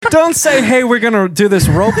Don't say, hey, we're going to do this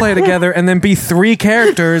role play together and then be 3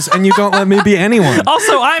 characters and you don't let me be anyone.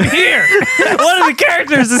 Also, I'm here. One of the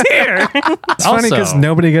characters is here. It's funny because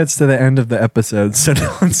nobody gets to the end of the episode, so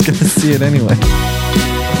no one's going to see it anyway.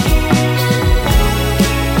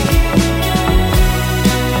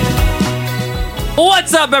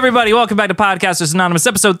 What's up, everybody? Welcome back to Podcasters Anonymous,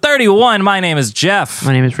 episode 31. My name is Jeff.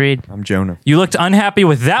 My name is Reed. I'm Jonah. You looked unhappy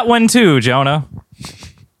with that one too, Jonah.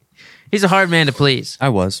 He's a hard man to please. I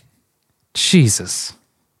was. Jesus.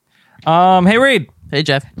 Hey, Reed. Hey,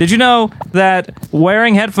 Jeff. Did you know that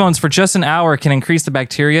wearing headphones for just an hour can increase the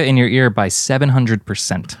bacteria in your ear by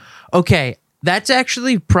 700%? Okay, that's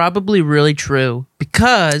actually probably really true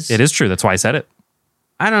because It is true. That's why I said it.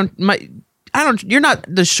 you're not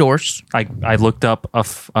the source. I looked up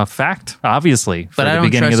a fact, obviously, for But I the don't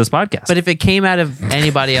beginning of this trust- podcast. But if it came out of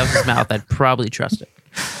anybody else's mouth, I'd probably trust it.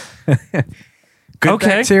 Good Okay.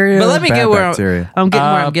 bacteria, But let me bad get where bacteria. I'm getting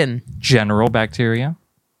where I'm getting. General bacteria.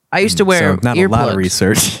 I used to wear So not earplugs. a lot of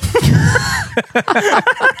research.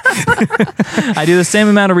 I do the same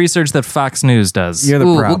amount of research that Fox News does. You're the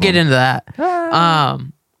Ooh, problem. we'll get into that.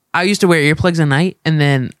 I used to wear earplugs at night, and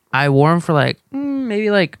then I wore them for maybe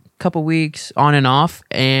a couple weeks on and off.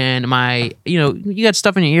 And you got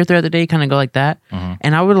stuff in your ear throughout the day, kind of go like that. Mm-hmm.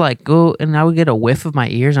 And I would go and I would get a whiff of my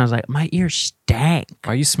ears, and I was like, my ears stank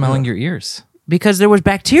Why are you smelling your ears? because there was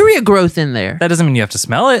bacteria growth in there. That doesn't mean you have to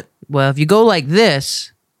smell it. Well, if you go like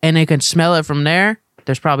this and they can smell it from there,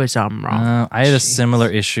 there's probably something wrong. I had a similar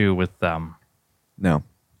issue with No,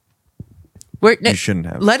 Where, you shouldn't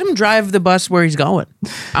have. Let him drive the bus where he's going.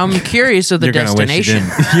 I'm curious of the You're gonna wish you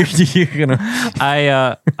destination. didn't. You're gonna.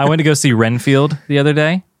 I went to go see Renfield the other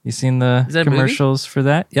day. You seen the Is that a movie? commercials for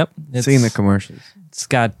that? Yep. Seen the commercials. It's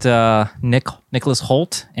got Nicholas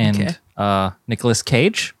Holt and Nicolas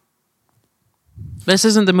Cage. This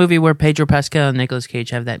isn't the movie where Pedro Pascal and Nicolas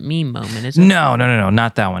Cage have that meme moment, is it? No,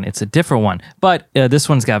 not that one. It's a different one. But this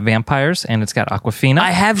one's got vampires and it's got Aquafina.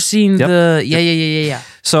 I have seen Yep. the... Yeah.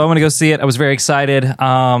 So I'm going to go see it. I was very excited.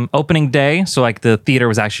 Opening day, so the theater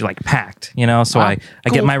was actually packed, So Wow, I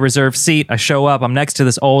get cool. my reserved seat. I show up. I'm next to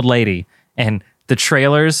this old lady and the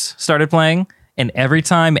trailers started playing. And every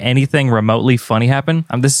time anything remotely funny happened,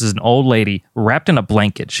 this is an old lady wrapped in a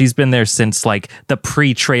blanket. She's been there since the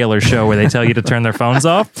pre-trailer show where they tell you to turn their phones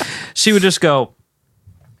off. She would just go,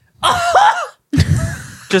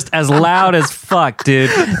 just as loud as fuck, dude.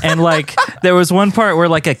 And there was one part where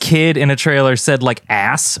a kid in a trailer said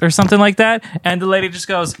ass or something like that. And the lady just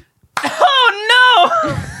goes, oh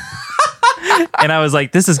no. And I was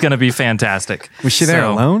like, this is going to be fantastic. Was she there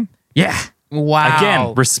alone? Yeah. Wow.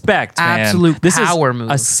 Again, respect, man. Absolute this power is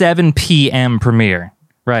move. a 7 p.m. premiere,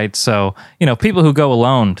 right? So, people who go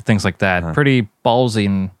alone to things like that, pretty ballsy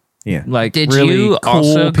and Yeah. Did really you cool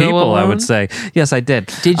also go people, I alone? would say. Yes, I did.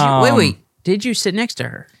 Did you... wait. Did you sit next to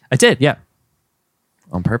her? I did, yeah.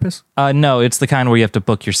 On purpose? No, it's the kind where you have to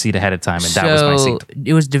book your seat ahead of time, and that was my seat.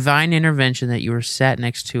 It was divine intervention that you were sat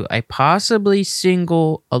next to a possibly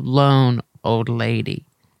single, alone old lady.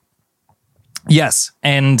 Yes,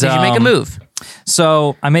 and Did you make a move?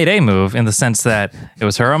 So I made a move in the sense that it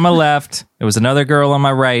was her on my left, it was another girl on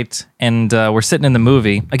my right, and we're sitting in the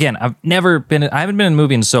movie. Again, I haven't been in a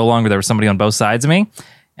movie in so long where there was somebody on both sides of me,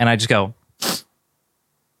 and I just go,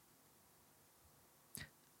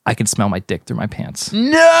 I can smell my dick through my pants.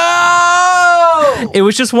 No! It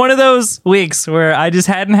was just one of those weeks where I just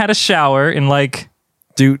hadn't had a shower in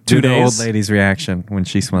Do 2 the old days. lady's reaction when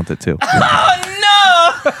she smelled it too.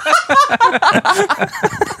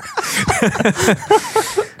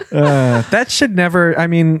 That should never. I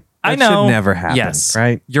mean, I that know. should never happen. Yes,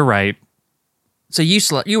 right. You're right. So you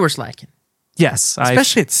were slacking. Yes,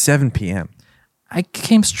 Especially at 7 p.m. I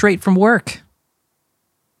came straight from work.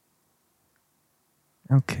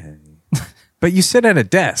 Okay, but you sit at a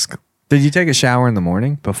desk. Did you take a shower in the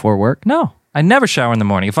morning before work? No, I never shower in the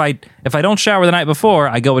morning. If I don't shower the night before,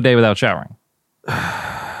 I go a day without showering.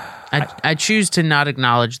 I choose to not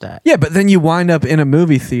acknowledge that. Yeah, but then you wind up in a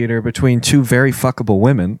movie theater between 2 very fuckable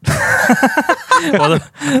women. Well,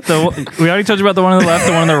 we already told you about the one on the left.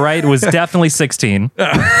 The one on the right was definitely 16.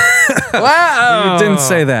 Wow! You didn't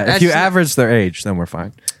say that. If That's you not- average their age, then we're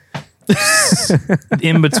fine.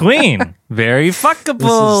 In between, very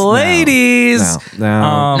fuckable ladies.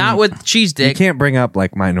 No. Not with cheese You dick. can't bring up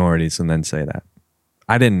minorities and then say that.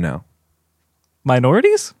 I didn't know.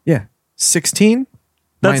 Minorities? Yeah. 16?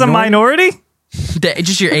 That's a minority?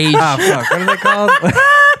 Just your age. Ah, fuck. What are they called?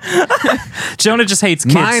 Jonah just hates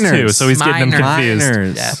kids Minors. too, so he's getting them confused.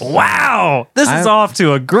 Minors. Yeah. Wow, this is I'm- off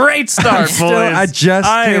to a great start, boys. I just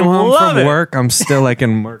came home love from it. work. I'm still like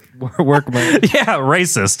in work mode. Yeah,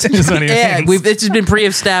 racist. Is what he Yeah, means. it's just been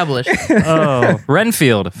pre-established. Oh,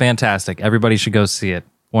 Renfield, fantastic. Everybody should go see it.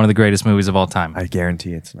 One of the greatest movies of all time. I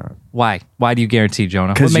guarantee it's not. Why? Why do you guarantee, Jonah?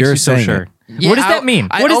 What 'Cause makes you're you so saying sure? it. Yeah, What does that mean?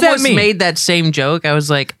 I What does that almost mean? made that same joke. I was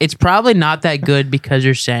like, it's probably not that good because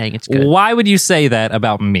you're saying it's good. Why would you say that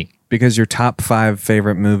about me? Because your top 5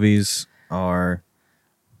 favorite movies are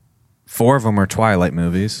 4 of them are Twilight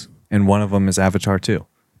movies, and one of them is Avatar 2.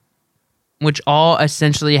 Which all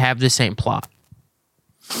essentially have the same plot.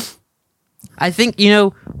 I think, you know,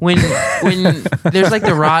 when there's like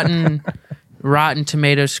the Rotten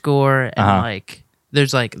Tomato score and Uh-huh. like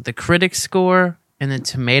there's like the critic score and the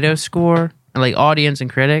tomato score and like audience and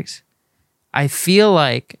critics. I feel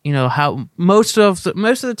like, you know, how most of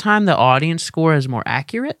the time the audience score is more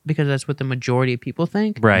accurate because that's what the majority of people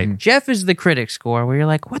think. Right. Jeff is the critic score where you're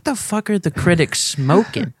like, what the fuck are the critics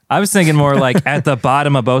smoking? I was thinking more like at the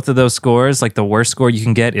bottom of both of those scores, like the worst score you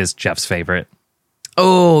can get is Jeff's favorite.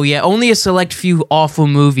 Oh yeah, only a select few awful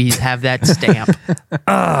movies have that stamp.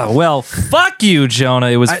 Well, fuck you, Jonah.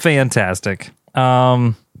 It was fantastic.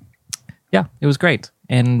 Yeah, it was great.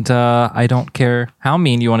 And I don't care how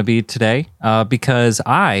mean you want to be today because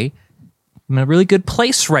I am in a really good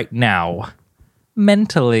place right now,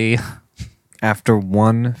 mentally. After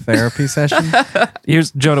one therapy session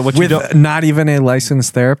Here's Jonah. What you with don't. not even a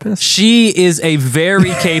licensed therapist. She is a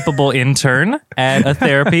very capable intern at a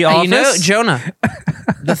therapy office. You know, Jonah,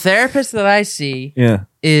 the therapist that I see Yeah.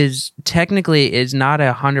 is technically is not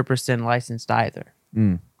 100% licensed either.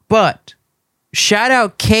 But shout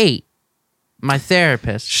out Kate, my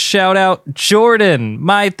therapist. Shout out Jordan,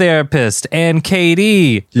 my therapist, and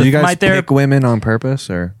Katie, Do you guys my pick women on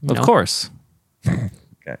purpose, or Of No. course. okay,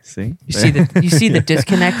 see? You see the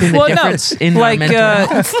disconnect and the Well, no, difference in my like mental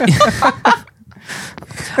health.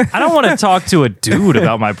 I don't want to talk to a dude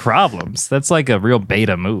about my problems. That's like a real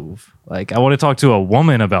beta move. Like I want to talk to a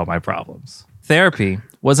woman about my problems. Therapy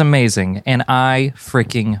was amazing, and I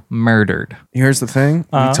freaking murdered. Here's the thing.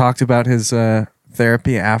 We talked about his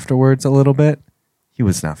therapy afterwards a little bit. He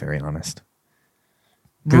was not very honest.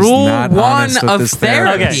 He was Rule not 1 honest with of his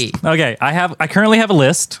therapy Okay. I currently have a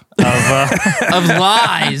list of of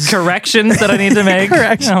lies. corrections that I need to make on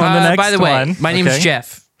the next By the way, one. my name is Okay?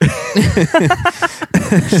 Jeff.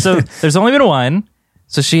 So there's only been one.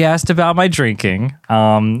 So she asked about my drinking,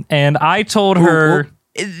 and I told her.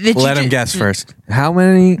 Let him guess first. How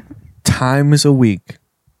many times a week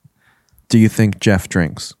do you think Jeff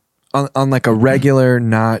drinks? On like a regular,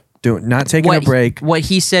 not taking a break. What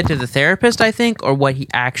he said to the therapist, I think, or what he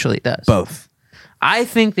actually does. Both. I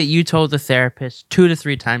think that you told the therapist 2 to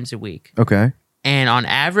 3 times a week, Okay. and on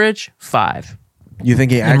average, 5. You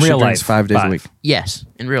think he In actually real drinks life, 5 days a 5. week? Yes,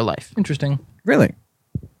 in real life. Interesting. Really?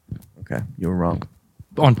 Okay, you were wrong.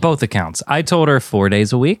 On both accounts. I told her 4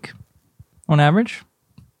 days a week on average.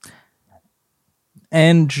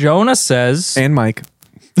 And Jonah says, And Mike.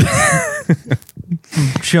 For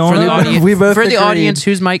Jonah, the audience, we both for the agreed. audience,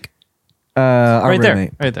 who's Mike? Our right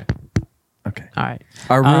roommate. there, right there. Okay. All right.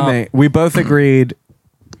 Our roommate. We both agreed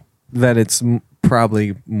that it's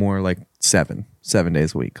probably more like 7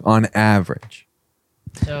 days a week on average.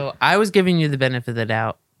 So I was giving you the benefit of the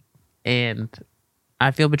doubt, and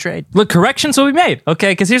I feel betrayed. Look, corrections will be made,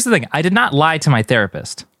 okay? Because here's the thing. I did not lie to my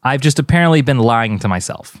therapist. I've just apparently been lying to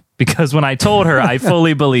myself. Because when I told her, I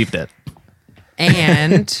fully believed it.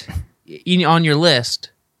 And on your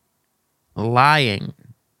list, lying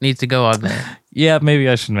needs to go on there. Yeah, maybe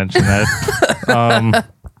I should mention that.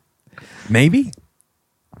 Maybe?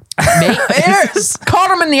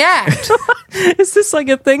 Caught him in the act. Is this like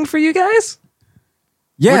a thing for you guys?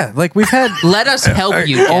 Yeah, like we've had Let us help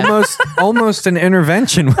you. Jeff. almost an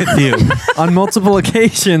intervention with you on multiple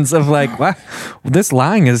occasions of like, wow, this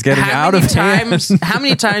lying is getting out of hand. How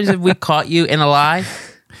many times have we caught you in a lie?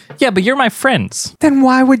 Yeah, but you're my friends. Then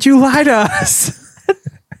why would you lie to us?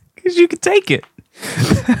 Because you could take it.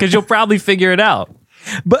 Because you'll probably figure it out.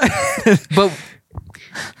 But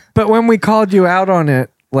But when we called you out on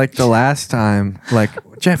it, like the last time, like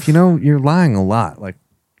Jeff, you're lying a lot, like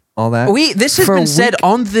all that. this has For a been said week-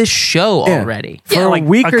 on this show Yeah. already. For Yeah, a like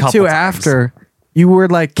week a or couple two times. after, you were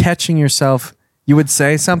like catching yourself. You would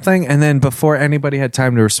say something, and then before anybody had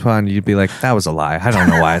time to respond, you'd be like, "That was a lie. I don't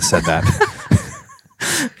know why I said that."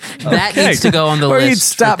 That needs to go on the Or list. you'd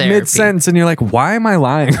stop for therapy. mid sentence, and you're like, "Why am I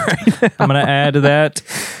lying?" Right now? I'm going to add that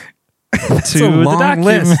It's to a the long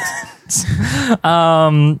document. list.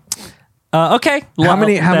 Okay. How Well,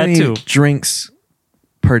 many that too. drinks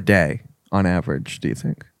per day on average do you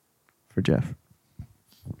think? for Jeff?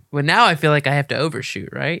 Well, now I feel like I have to overshoot,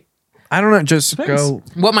 right? I don't know. Just Thanks. go.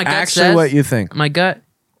 What my gut Actually, says. what you think? My gut,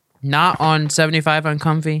 not on 75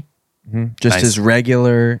 uncomfy. Just Nice. as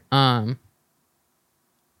regular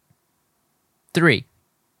 3.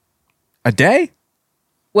 a day.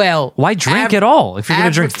 Well, Why drink av- at all if you're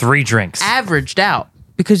going to drink average- 3 drinks? averaged out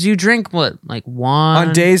because you drink what, like one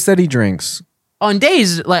On days that he drinks. on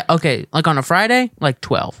days like okay, like on a Friday, like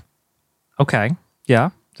 12. Okay. Yeah,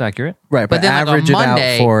 it's accurate. Right, but, But then, like, on average it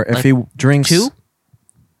Monday, out for if like, he drinks 2.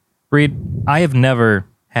 Reed, I have never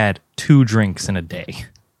had 2 drinks in a day.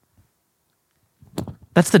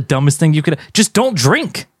 That's the dumbest thing you could. Just don't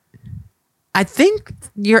drink. I think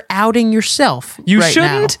you're outing yourself. You right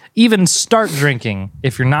shouldn't now. even start drinking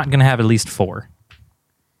if you're not going to have at least 4.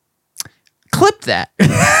 Clip that,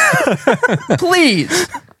 please.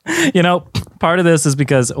 You know, part of this is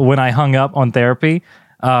because when I hung up on therapy,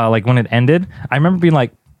 like when it ended, I remember being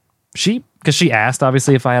like, because she asked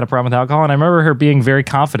obviously if I had a problem with alcohol, and I remember her being very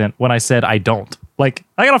confident when I said I don't. Like,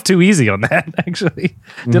 I got off too easy on that, actually.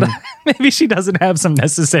 Did I? Maybe she doesn't have some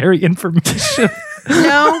necessary information.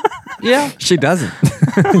 No, yeah. she doesn't.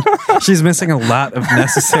 She's missing a lot of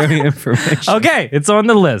necessary information. Okay, it's on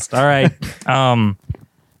the list. All right.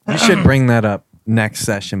 You should bring that up next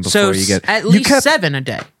session before So you get. at you least kept- 7 a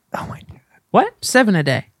day. Oh my god, What? 7 a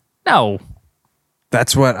day. No.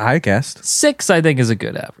 that's what I guessed. 6, I think, is a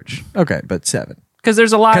good average. Okay, but 7. Because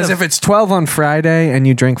there's a lot Because of... if it's 12 on Friday and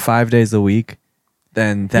you drink 5 days a week,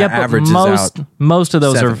 then that but averages out. most of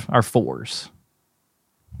those 7. are 4s.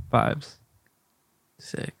 5s.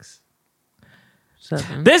 6,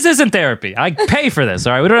 7. This isn't therapy. I pay for this,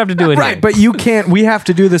 all right? We don't have to do it Right, here. but you can't. We have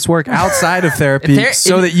to do this work outside of therapy There-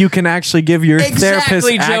 so that you can actually give your therapist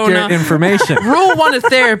Exactly, accurate Jonah. information. Rule 1 of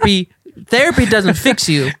therapy: therapy doesn't fix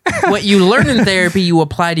you. What you learn in therapy, you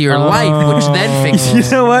apply to your life, which then fixes You you.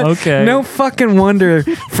 know what? Okay. No fucking wonder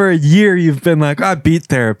for a year you've been like, I beat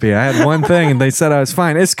therapy. I had one thing and they said I was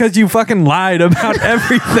fine. It's because you fucking lied about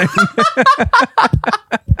everything.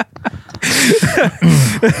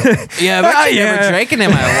 Yeah, I've actually Yeah. never drinking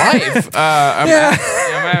in my life.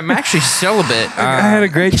 I'm actually celibate. I had a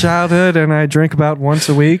great childhood and I drink about once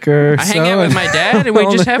a week or I so. hang out with my dad and we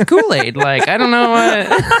just have Kool-Aid. Like, I don't know what.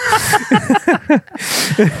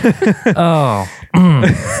 Oh.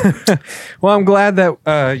 Well, I'm glad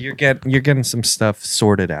that you're getting some stuff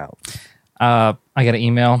sorted out. I got an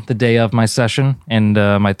email the day of my session, and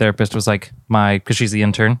my therapist was like, because she's the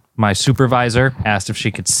intern, my supervisor asked if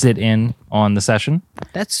she could sit in on the session,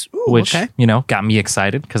 That's which, okay. got me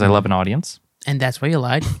excited because I love an audience. And that's why you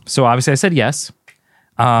lied. So obviously I said yes.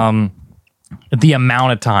 The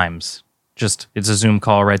amount of times, it's a Zoom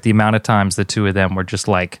call, right? The amount of times the two of them were just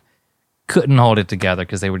like, couldn't hold it together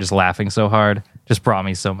because they were just laughing so hard, just brought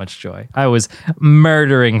me so much joy. I was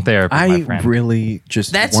murdering therapy, my I friend. really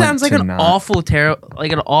just That want sounds like to an not- awful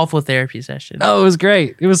therapy session. Oh, it was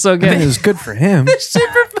great. It was so I mean, it good. was good for him.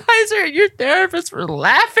 Supervisor and your therapist were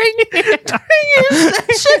laughing during your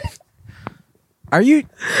session. Are you?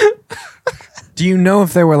 Do you know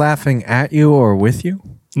if they were laughing at you or with you?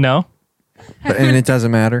 No, And it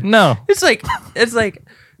doesn't matter. no. It's like,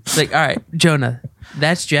 all right, Jonah,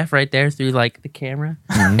 that's Jeff right there through like the camera,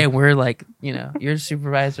 and we're like, you're the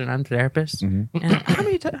supervisor and I'm the therapist. And how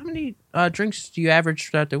many drinks do you average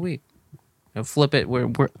throughout the week? Flip it.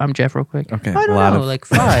 I'm Jeff real quick. Okay, I don't a lot know, of like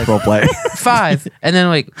 5, role play. 5, and then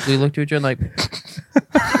like we looked at each other like,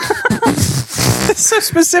 It's so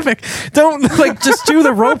specific. Don't just do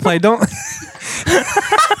the role play.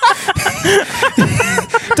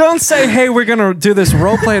 Don't say, hey, we're gonna do this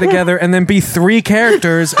role play together and then be 3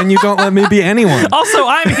 characters and you don't let me be anyone. Also,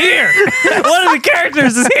 I'm here. One of the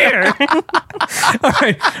characters is here. All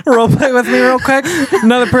right, role play with me real quick.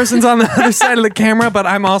 Another person's on the other side of the camera, but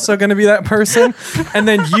I'm also gonna be that person. And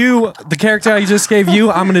then you, the character I just gave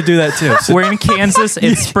you, I'm gonna do that too. So We're in Kansas.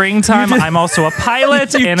 It's springtime. I'm also a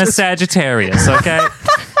pilot and a Sagittarius, okay?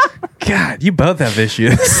 God, you both have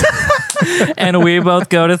issues. And we both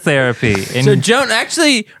go to therapy. And so Jonah,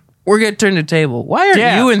 actually, we're gonna turn the table. Why aren't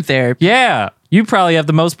Yeah. you in therapy? yeah, you probably have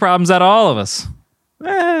the most problems out of all of us.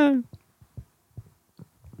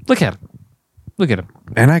 Look at him. Look at him.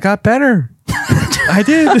 And I got better. I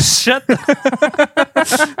did. Shut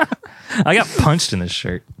I got punched in this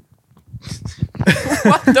shirt.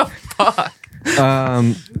 What the fuck?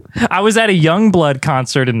 I was at a Youngblood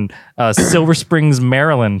concert in Silver Springs,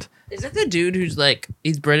 Maryland. Is that the dude who's like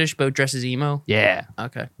he's British but dresses emo? Yeah.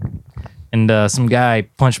 Okay. And some guy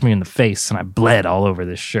punched me in the face and I bled all over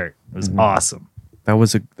this shirt. It was awesome.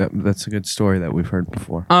 That's a good story that we've heard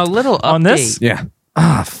before. A little update. On this? Yeah.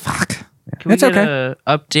 Ah, fuck. Can we It's get okay.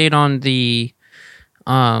 a update on the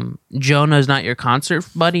Jonah's not your concert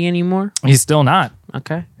buddy anymore? He's still not.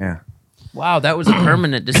 Okay. Yeah. Wow, that was a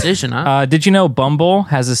permanent decision, huh? Did you know Bumble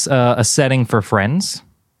has a setting for friends?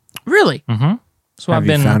 Really? So Have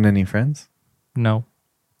you found any friends? No.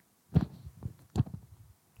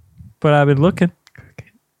 But I've been looking.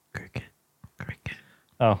 Cricket.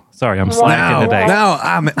 Oh, sorry, I'm slacking today.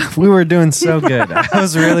 No, we were doing so good. I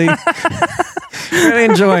was really, really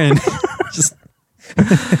enjoying. Just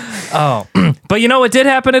Oh, but you know what did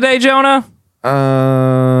happen today, Jonah?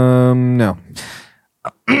 no.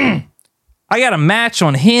 I got a match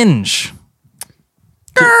on Hinge.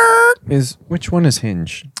 Which one is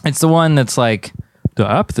Hinge? It's the one that's like the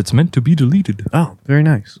app that's meant to be deleted. Oh, very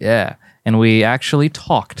nice. Yeah, and we actually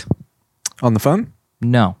talked. On the phone?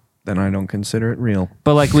 No, Then I don't consider it real.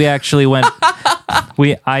 but like we actually went.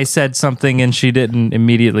 I said something and she didn't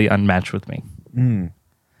immediately unmatch with me.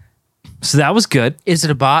 So that was good. Is it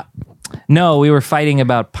a bot? No, we were fighting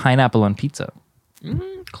about pineapple on pizza.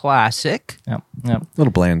 Classic. Yep, yep. A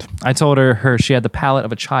little bland. I told her she had the palate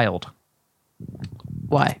of a child.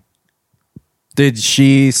 Why? Did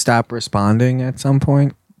she stop responding at some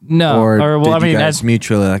point? No, Or well, did I mean, you guys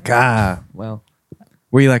mutually like, well,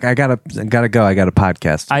 were you like, I gotta go, I got a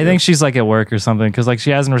podcast to I do. think she's like at work or something because like she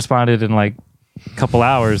hasn't responded in like a couple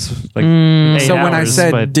hours. Like 8 So when I hours,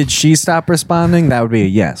 said, but, did she stop responding? That would be a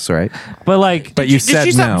yes, right? like, But you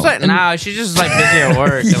said no. No, she's just like busy at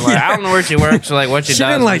work. And, like, I don't know where she works or like what she, She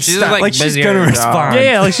does. didn't, like, but she's stop. just Like, she's busy gonna at her job. respond.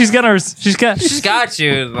 yeah, like she's got. She's got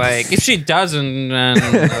you. Like if she doesn't, then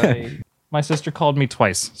like, My sister called me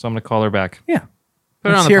twice, so I'm gonna call her back. Yeah. Put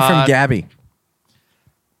it Let's on the hear from pod. Gabby.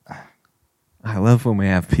 I love when we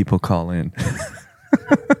have people call in.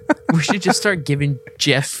 we should just start giving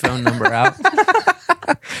Jeff's phone number out.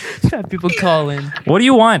 Have people call in. What do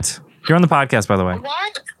you want? You're on the podcast, by the way.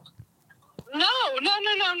 What? No.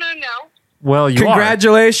 Well, you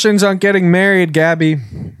Congratulations on getting married, Gabby.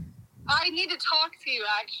 I need to talk to you,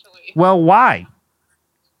 actually. are. Well, why?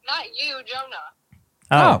 Not you, Jonah.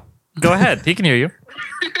 Oh, go ahead. He can hear you.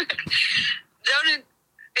 Jonah,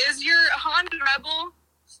 is your Honda Rebel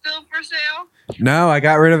still for sale? No, I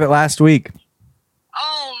got rid of it last week.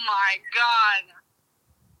 Oh, my God.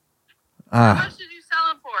 How Ah, much did you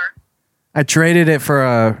sell it for? I traded it for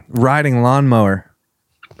a riding lawnmower.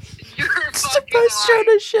 You're fucking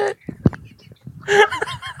lying. shit.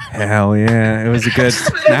 Hell yeah, it was a good.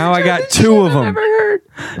 Now I got two of them.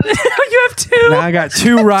 You have two. Now I got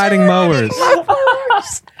two riding mowers.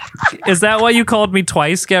 Is that why you called me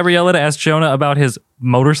twice, Gabriella, to ask Jonah about his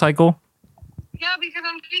motorcycle? Yeah, because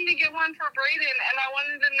I'm keen to get one for Brayden, and I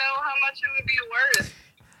wanted to know how much it would be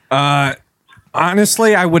worth.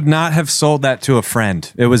 Honestly, I would not have sold that to a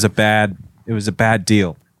friend. It was a bad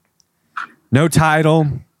deal. No title.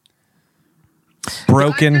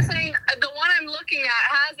 Broken. I'm just saying, the one I'm looking at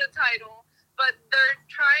has a title, but they're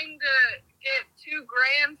trying to get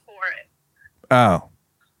 $2,000 for it.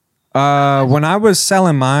 Oh. When I was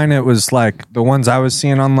selling mine, it was like the ones I was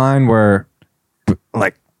seeing online were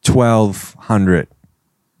like 1,200,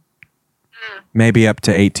 maybe up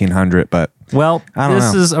to 1,800. But Well, I don't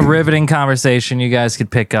this know. is a riveting conversation you guys could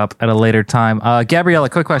pick up at a later time. Gabriella,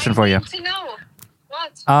 quick question for you. I need to know.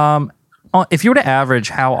 What? If you were to average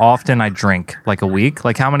how often I drink, like a week,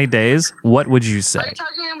 like how many days, what would you Are say? you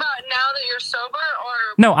talking about now that you're sober,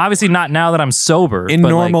 or No, obviously not now that I'm sober. In but,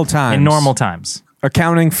 normal like, times. In normal times.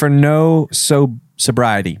 accounting for no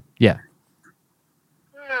sobriety. Yeah.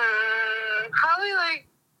 probably like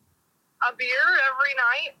a beer every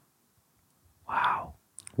night? Wow.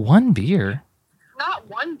 One beer? Not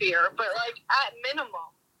one beer, but like at minimum.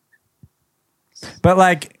 But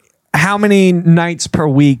like, how many nights per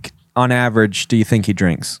week on average do you think he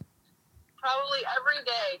drinks? Probably every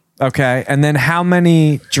day. Okay, and then how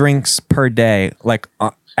many drinks per day? Like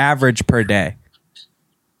average per day,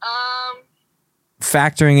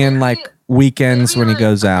 factoring in like weekends maybe when he like,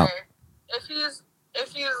 goes out. okay, if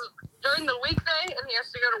he's during the weekday and he has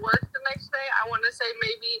to go to work the next day, I want to say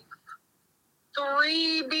maybe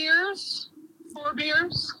 3 beers, 4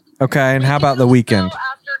 beers. Okay, and how about the weekend? Still,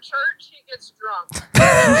 after church, he gets drunk.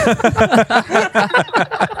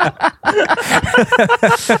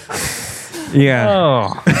 Yeah.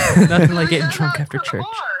 Oh. Nothing like He getting goes drunk out after to the church.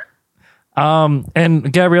 bar.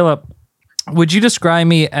 And Gabriella, would you describe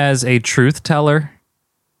me as a truth teller?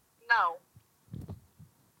 No.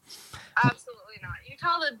 Absolutely not. You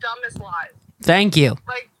tell the dumbest lies. Thank you.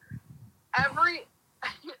 Like, everything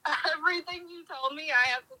you tell me, I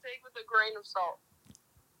have to take with a grain of salt.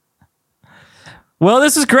 Well,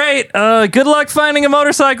 this is great. Good luck finding a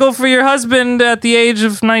motorcycle for your husband at the age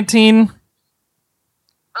of 19.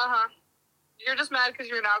 Uh-huh. You're just mad because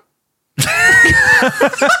you're now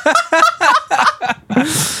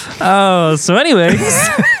Oh, so anyways,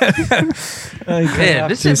 Man,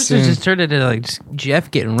 this episode just turned into like just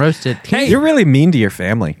Jeff getting roasted. Hey, you're really mean to your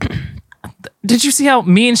family. did you see how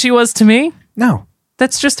mean she was to me? No.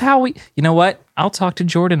 That's just how we. You know what? I'll talk to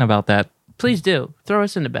Jordan about that. Please do. Throw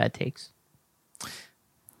us into bad takes.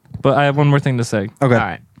 But I have one more thing to say. Okay. All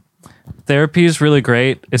right. Therapy is really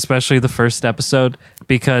great, especially the first episode,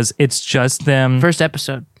 because it's just them. First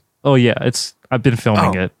episode. Oh yeah, I've been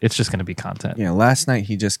filming Oh. it. It's just going to be content. Yeah, last night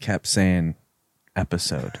he just kept saying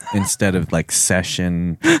episode instead of like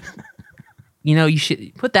session. You know, you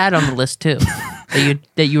should put that on the list too.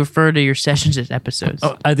 that you refer to your sessions as episodes.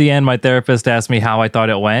 Oh, at the end, my therapist asked me how I thought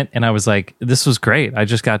it went, and I was like, "This was great. I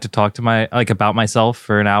just got to talk to about myself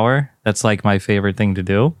for an hour. That's like my favorite thing to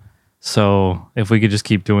do. So if we could just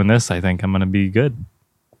keep doing this, I think I'm gonna be good."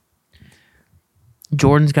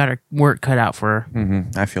 Jordan's got her work cut out for her.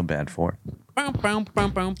 I feel bad for her.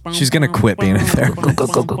 She's going to quit being a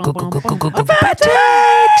therapist. Bad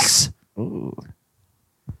takes.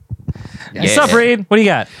 What's up, Reed? What do you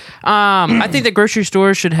got? I think that grocery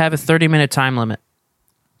stores should have a 30-minute time limit.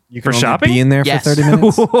 You For can only shopping? be in there Yes. for 30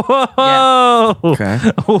 minutes? Oh, Okay.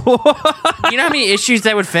 You know how many issues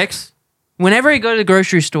that would fix? Whenever I go to the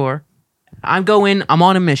grocery store, I'm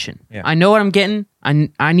on a mission. Yeah. I know what I'm getting.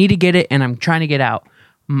 I need to get it, and I'm trying to get out.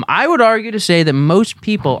 I would argue to say that most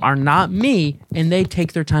people are not me, and they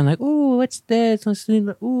take their time like, ooh, what's this?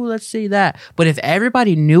 Let's see that. But if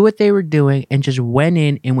everybody knew what they were doing and just went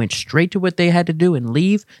in and went straight to what they had to do and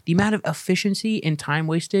leave, the amount of efficiency and time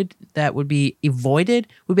wasted that would be avoided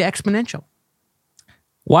would be exponential.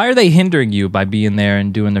 why are they hindering you by being there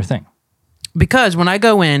and doing their thing? Because when I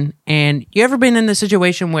go in, and you ever been in the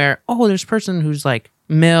situation where, oh, there's a person who's like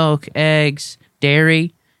milk, eggs,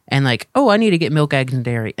 dairy, and like, oh, I need to get milk, eggs, and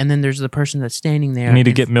dairy. And then there's the person that's standing there. You need to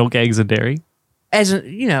and- get milk, eggs, and dairy. as a,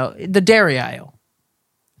 the dairy aisle.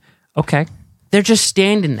 Okay. They're just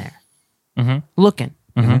standing there, looking,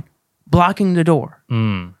 blocking the door.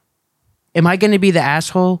 Am I going to be the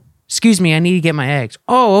asshole? Excuse me, I need to get my eggs.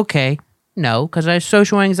 Oh, okay. No, because I have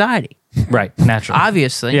social anxiety. Right. Naturally.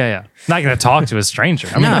 Obviously. Yeah. Not going to talk to a stranger.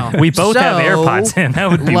 I mean, No. we both have So, AirPods in.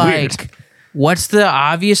 That would be weird. Like, what's the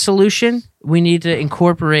obvious solution? We need to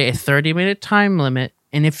incorporate a 30-minute time limit.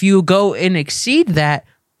 And if you go and exceed that,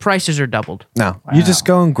 prices are doubled. No, you just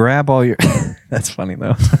go and grab all your. That's funny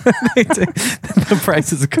though. The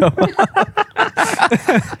prices go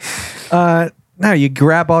up. No, you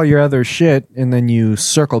grab all your other shit and then you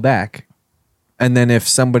circle back. And then if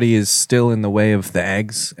somebody is still in the way of the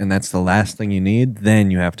eggs and that's the last thing you need, then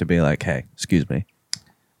you have to be like, hey, excuse me.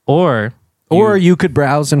 Or You could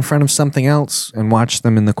browse in front of something else and watch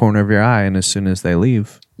them in the corner of your eye. And as soon as they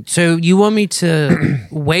leave, So you want me to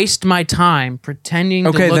waste my time pretending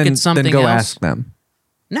to look at something then go else? ask them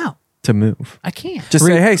No, to move. I can't. Just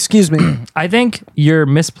say, hey, excuse me. I think you're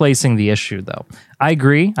misplacing the issue, though. I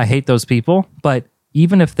agree. I hate those people. But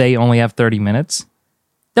even if they only have 30 minutes,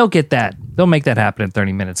 they'll get that. They'll make that happen in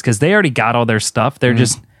 30 minutes because they already got all their stuff. They're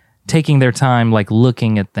just taking their time, like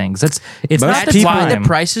looking at things. It's Most not the That's why time. the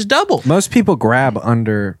price is double. Most people grab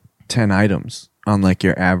under 10 items on like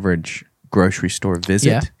your average grocery store visit.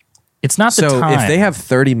 Yeah. It's not the So time. if they have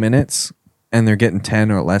 30 minutes and they're getting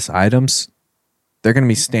 10 or less items, they're going to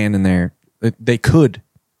be standing there. They could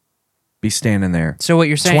be standing there So what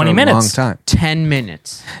you're saying? 20 for a minutes. long time. 10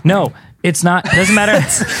 minutes. No, it's not. It doesn't matter.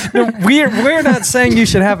 No, we're not saying you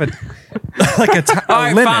should have a All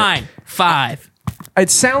right, limit. fine. 5. It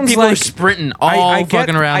sounds People are like sprinting all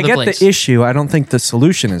fucking around I the get place. the issue. I don't think the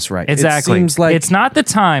solution is right. Exactly. It seems like it's not the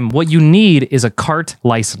time. What you need is a cart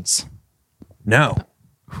license. no.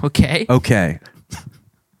 Okay. Okay.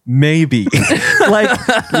 Maybe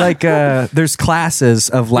like there's classes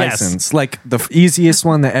of license. Like the easiest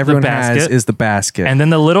one that everyone has basket. is the basket. And then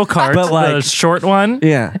the little cart, But, like- the short one.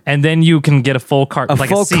 Yeah. And then you can get a full cart, a like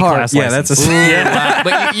full a C cart. class Yeah, license. that's a Wow.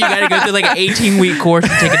 But you got to go through like an 18-week course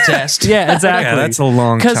and take a test. Yeah, exactly. Yeah, that's a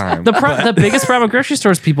long Because time. the biggest problem with grocery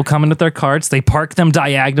stores, people come in with their carts, they park them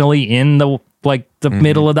diagonally in the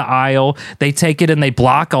middle of the aisle. They take it and they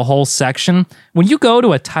block a whole section. When you go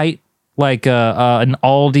to a tight, like an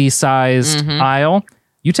Aldi sized aisle,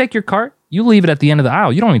 you take your cart, you leave it at the end of the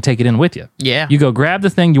aisle. You don't even take it in with you. Yeah. You go grab the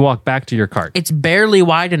thing, you walk back to your cart. It's barely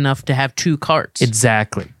wide enough to have 2 carts.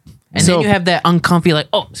 Exactly. and so- then you have that uncomfy, like,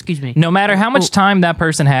 oh, excuse me. No matter how much time that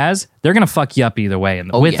person has, they're going to fuck you up either way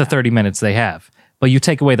with the yeah. 30 minutes they have. But you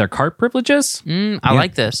take away their cart privileges, I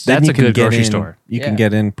like this. Then That's you a can good get grocery in- store. You can Yeah.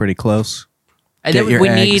 get in pretty close. And get then your we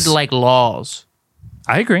eggs. need like laws.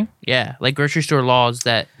 I agree. Yeah, like grocery store laws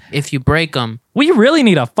that if you break them. We really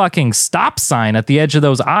need a fucking stop sign at the edge of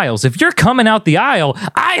those aisles. If you're coming out the aisle,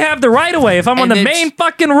 I have the right of way. If I'm on And the then main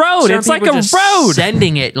fucking road, Some it's like people a just road.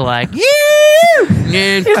 sending it like,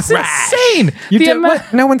 and It's crash. insane. You The did ama-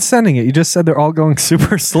 what? No one's sending it. You just said they're all going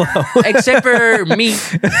super slow. Except for me.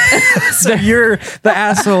 So you're the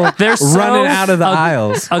asshole They're so running out of the ag-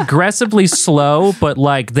 aisles. aggressively slow, but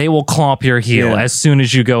like they will clomp your heel Yeah. as soon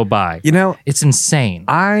as you go by. You know, It's insane.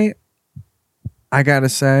 I gotta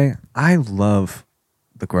say, I love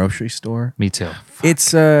the grocery store. Me too.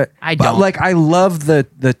 It's I but, don't. like I love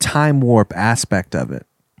the time warp aspect of it.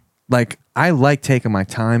 Like I like taking my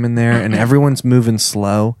time in there, and everyone's moving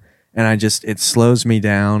slow, and it slows me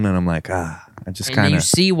down, and I'm like, I just And kind you of.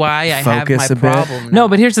 see why I have focus my a bit. problem. No, now.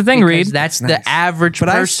 but here's the thing, Because Reed. That's Nice. the average But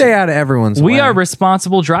person. I stay out of everyone's way. We are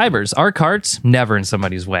responsible drivers. Our cart's never in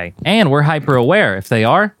somebody's way, and we're hyper aware. If they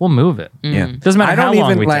are, we'll move it. Yeah. Doesn't matter I don't how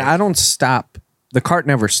long even we like. take. I don't stop. The cart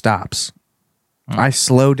never stops. I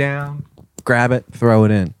slow down, grab it, throw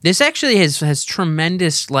it in. This actually has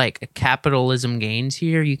tremendous like capitalism gains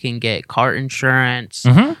here. You can get car insurance.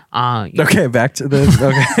 Okay, back to the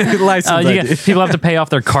okay. license. You ID. get, people have to pay off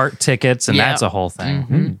their cart tickets, and Yeah. that's a whole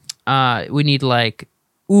thing. We need like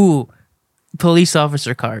police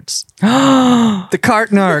officer cards. The cart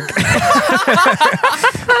narc.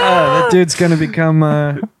 That dude's gonna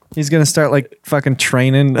become. He's gonna start like fucking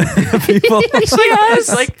training people. It's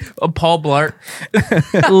like a Paul Blart.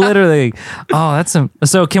 Literally. Oh, that's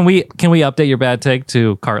so. Can we update your bad take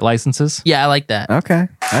to cart licenses? Yeah, I like that. Okay,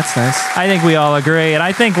 that's nice. I think we all agree, and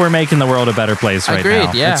I think we're making the world a better place right Agreed.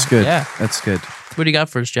 now. Yeah, That's good. Yeah. That's good. What do you got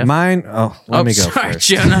for us, Jeff? Mine. Oh, let me go sorry, first.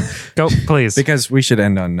 Jonah. Go, please. Because we should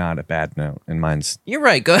end on not a bad note, and mine's You're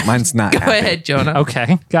right. Go ahead. Mine's not Go happy. ahead, Jonah.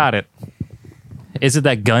 Okay, got it. Is it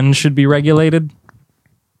that guns should be regulated?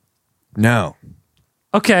 no.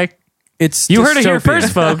 Okay, It's you heard it here dystopian.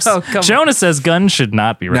 first, folks. Oh, come on. Jonah says guns should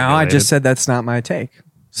not be No, regulated. I just said that's not my take.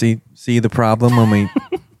 See the problem when we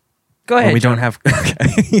Go when ahead. we Jonah. don't have.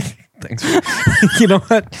 Okay, thanks. You know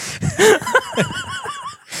what?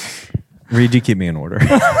 Reed, you keep me in order.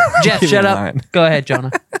 Jeff, Keep shut me in up. line. Go ahead,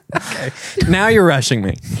 Jonah. Now you're rushing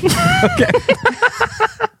me. Okay.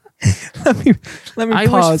 let me I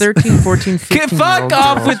pause. was 13, 14, 15. Get fuck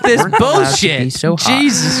off with this bullshit. So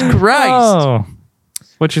Jesus Christ. Oh,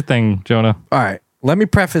 what's your thing, Jonah? All right. Let me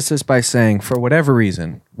preface this by saying, for whatever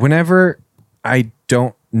reason, whenever I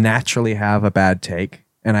don't naturally have a bad take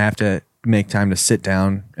and I have to make time to sit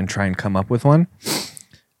down and try and come up with one,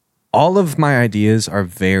 all of my ideas are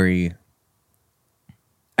very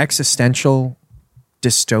existential,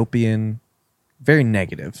 dystopian, very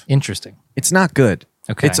negative. Interesting. It's not good.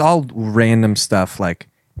 Okay. It's all random stuff, like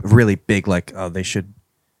really big, like, oh, they should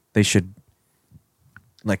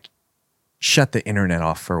like shut the internet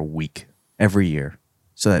off for a week every year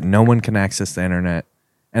so that no one can access the internet.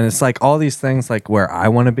 And it's like all these things like where I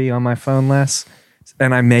want to be on my phone less,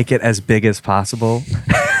 and I make it as big as possible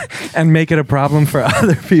and make it a problem for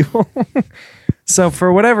other people. So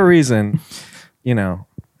for whatever reason,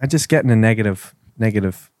 I just get in a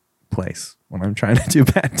negative place when I'm trying to do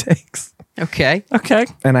bad takes. Okay. Okay.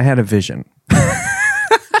 And I had a vision.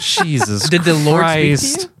 Jesus. Did the Lord speak to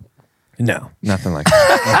Christ. you? No, nothing like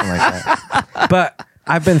that. But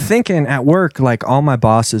I've been thinking at work, like all my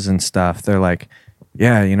bosses and stuff, they're like,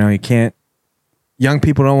 yeah, you can't, young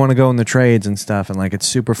people don't want to go in the trades and stuff. And like, it's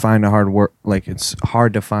super fine to hard work. Like it's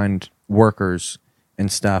hard to find workers and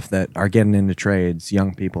stuff that are getting into trades,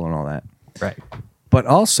 young people and all that. Right. But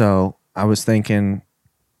also I was thinking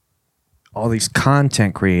all these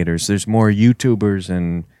content creators, there's more YouTubers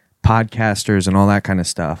and podcasters and all that kind of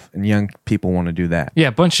stuff. And young people want to do that. Yeah,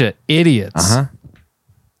 a bunch of idiots.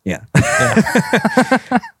 Yeah.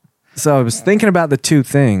 So I was thinking about the two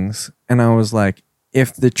things, and I was like,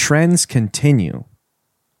 if the trends continue,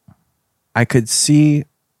 I could see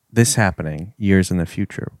this happening years in the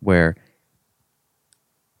future where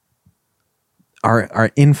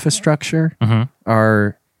our infrastructure,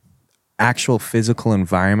 our actual physical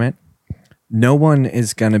environment, no one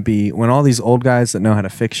is going to be, when all these old guys that know how to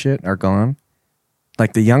fix shit are gone,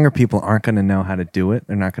 like the younger people aren't going to know how to do it.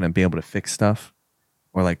 They're not going to be able to fix stuff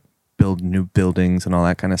or like build new buildings and all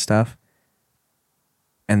that kind of stuff.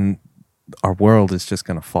 And our world is just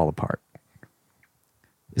going to fall apart.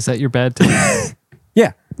 Is that your bad take?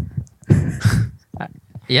 Yeah.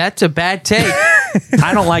 Yeah, it's a bad take.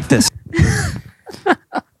 I don't like this.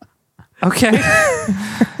 Okay.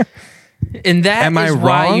 And that Am I is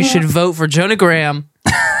why wrong? you should vote for Jonah Graham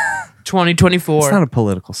 2024. It's not a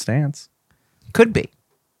political stance. Could be.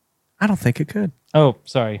 I don't think it could. Oh,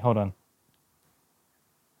 sorry. Hold on.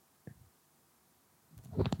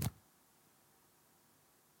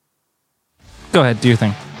 Go ahead, do your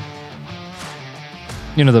thing.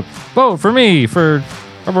 You know, the vote for me for.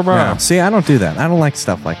 Blah, blah, blah. No, see, I don't do that. I don't like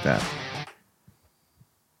stuff like that.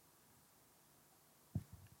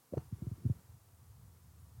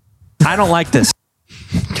 I don't like this.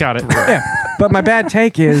 Got it. Yeah, but my bad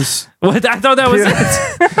take is What? I thought that was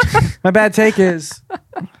it. my bad take is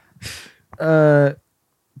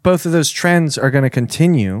both of those trends are going to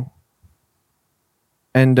continue,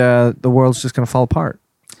 and the world's just going to fall apart.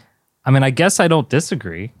 I mean, I guess I don't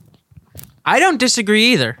disagree. I don't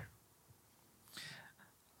disagree either.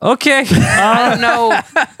 Okay. I don't know.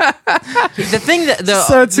 The thing that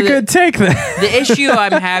So it's a good take then. the issue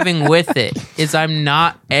I'm having with it is I'm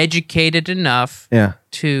not educated enough Yeah.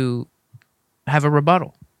 to have a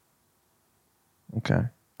rebuttal. Okay.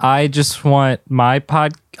 I just want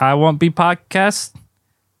I want be podcast.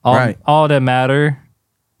 Right. All that matter.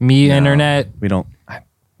 Me, No, internet. We don't.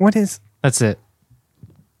 What is? That's it.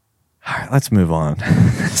 All right, let's move on.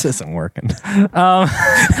 This isn't working.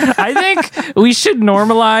 I think we should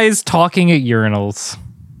normalize talking at urinals.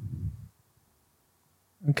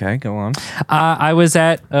 Okay, go on. I was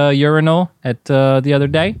at a urinal at the other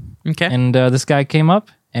day, Okay. and this guy came up,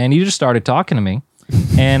 and he just started talking to me.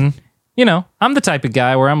 And, you know, I'm the type of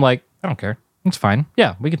guy where I'm like, I don't care. It's fine.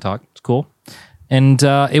 Yeah, we can talk. It's cool. And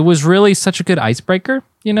it was really such a good icebreaker.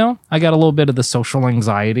 You know, I got a little bit of the social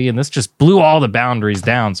anxiety, and this just blew all the boundaries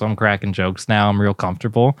down. So I'm cracking jokes now. I'm real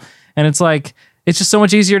comfortable. And it's like, it's just so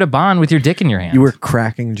much easier to bond with your dick in your hand. You were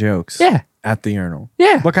cracking jokes. Yeah. At the urinal.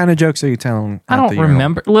 Yeah. What kind of jokes are you telling? I at don't the urinal?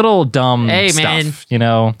 remember. Little dumb Hey, stuff, man. you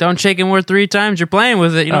know. Don't shake and word 3 times. You're playing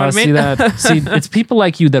with it. You know what I mean? See that? See, it's people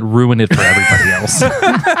like you that ruin it for everybody else.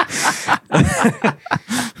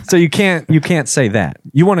 So you can't say that.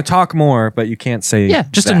 You want to talk more, but you can't say. Yeah,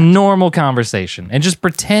 just that. a normal conversation, and just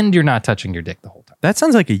pretend you're not touching your dick the whole time. That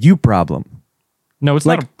sounds like a you problem. No, it's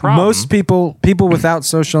Like not a problem. most people without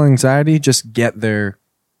social anxiety just get their,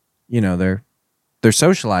 they're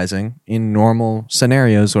socializing in normal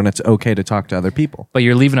scenarios when it's okay to talk to other people. but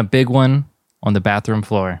you're leaving a big one on the bathroom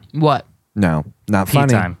floor. What? No, not Pee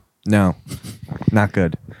funny. time. No, not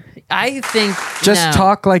good. I think Just no.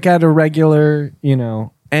 talk like at a regular,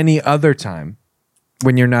 any other time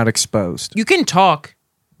when you're not exposed. You can talk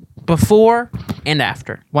before and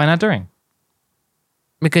after Why not during?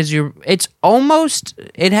 because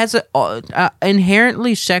it has a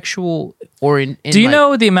inherently sexual or in Do you like-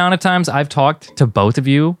 know the amount of times I've talked to both of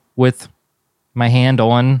you with my hand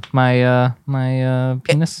on my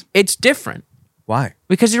penis? it's different Why?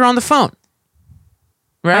 because you're on the phone.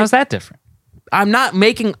 Right? How's that different? I'm not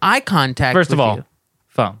making eye contact. First of with all, you.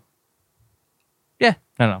 phone. Yeah.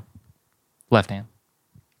 No. Left hand.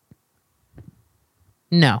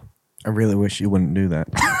 No. I really wish you wouldn't do that.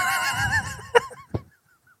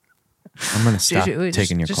 I'm gonna stop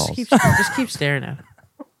taking your calls. Just keep staring at him.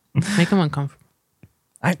 Make him uncomfortable.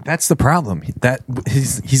 That's the problem.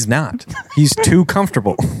 He's not. He's too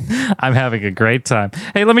comfortable. I'm having a great time.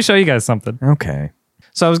 Hey, let me show you guys something. Okay.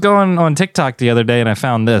 So I was going on TikTok the other day and I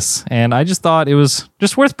found this, and I just thought it was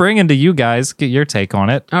just worth bringing to you guys, get your take on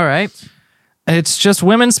it. All right. It's just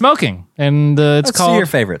women smoking, and it's Let's see called your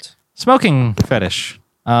favorites. Smoking Fetish.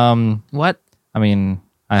 What? I mean,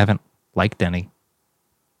 I haven't liked any.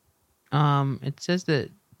 It says that.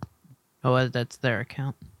 Oh, that's their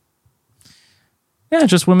account. Yeah,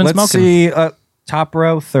 just women Let's smoking. see. Top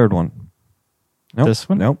row, third one. Nope. This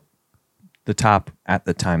one? Nope. The top at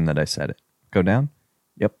the time that I said it. Go down.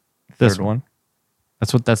 Yep. This Third one.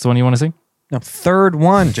 That's the one you want to see? No, third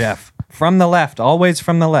one, Jeff. From the left. Always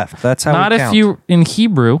from the left. That's how Not we if count. you in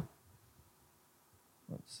Hebrew.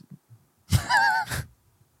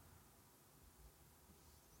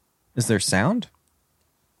 Is there sound?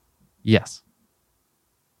 Yes.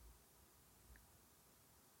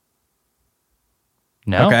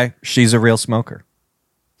 No. Okay. She's a real smoker.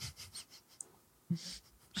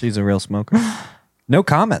 She's a real smoker. No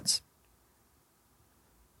comments.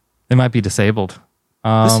 They might be disabled.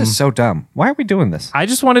 This is so dumb. Why are we doing this? I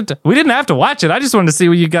just wanted to. We didn't have to watch it. I just wanted to see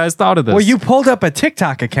what you guys thought of this. Well, you pulled up a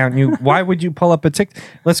TikTok account. Why would you pull up a TikTok?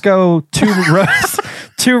 Let's go 2 rows.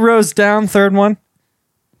 2 rows down. Third one.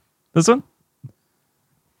 This one?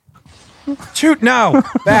 No,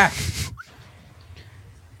 back.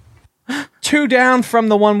 2 down from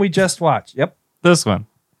the one we just watched. Yep. This one.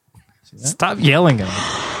 Stop yelling at me.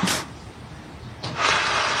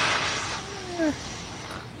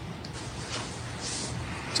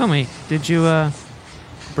 Tell me, did you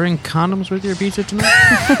bring condoms with your pizza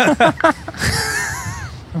tonight?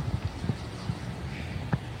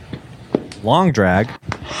 Long drag.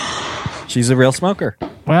 She's a real smoker.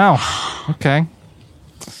 Wow. Okay.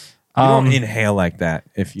 You don't inhale like that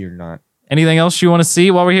if you're not. Anything else you want to see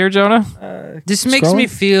while we're here, Jonah? This makes me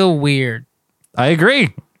feel weird. I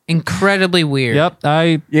agree. Incredibly weird.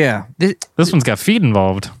 Yep. Yeah. This one's got feet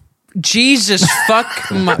involved. Jesus fuck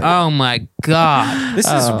my, oh my god. This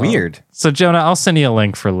is weird. So Jonah, I'll send you a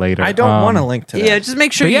link for later. I don't want to link to that. Yeah, just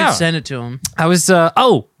make sure But you yeah. send it to him. I was.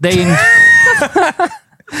 They.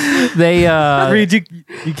 They. Reed,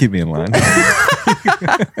 you keep me in line.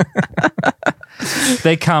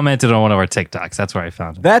 They commented on one of our TikToks. That's where I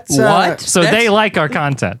found it. That's What? So That's- they like our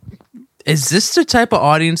content. Is this the type of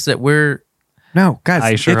audience that we're No, guys,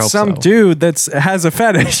 I sure it's hope some so. dude has a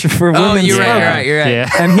fetish for women's Oh, you're right, clothing. you're right. Yeah.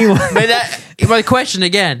 And he But that, my question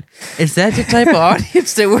again, is that the type of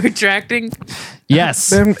audience that we're attracting?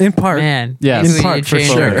 Yes. in part. Man, Yes. maybe In we part, need to for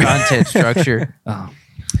change sure. our content structure.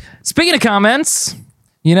 Speaking of comments,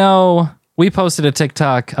 we posted a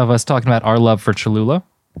TikTok of us talking about our love for Cholula.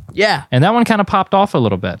 Yeah. And that one kind of popped off a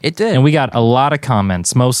little bit. It did. And we got a lot of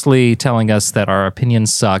comments, mostly telling us that our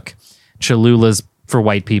opinions suck. Cholula's for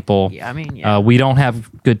white people. Yeah, I mean, yeah. We don't have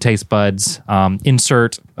good taste buds.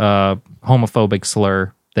 Insert homophobic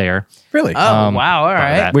slur there. Really? Oh, wow. All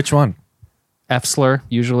right. that. Which one? F slur,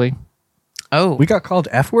 usually. Oh, We got called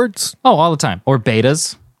F words? Oh, all the time. Or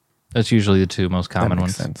betas. That's usually the two most common makes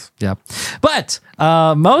ones. sense. Yeah. But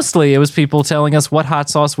mostly it was people telling us what hot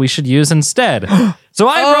sauce we should use instead. So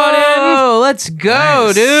I brought in. Oh, let's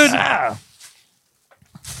go, dude.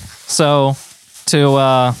 So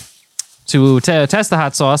to test the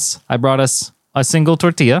hot sauce, I brought us a single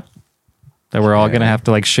tortilla that we're all going to have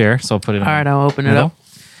to share. So I'll put it in. All right, I'll open it Middle. up.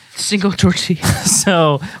 Single tortilla.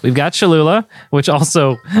 So we've got Cholula, which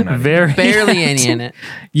also very. Barely any in it.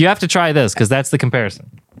 You have to try this because that's the comparison.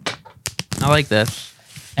 I like this.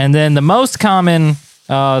 And then the most common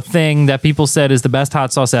thing that people said is the best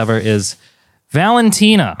hot sauce ever is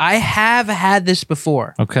Valentina. I have had this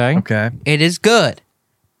before. Okay. Okay. It is good.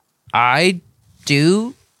 I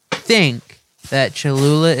do think that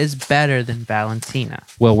Cholula is better than Valentina.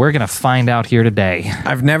 Well, we're going to find out here today.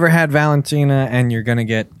 I've never had Valentina, and you're going to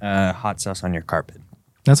get hot sauce on your carpet.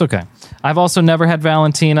 That's okay. I've also never had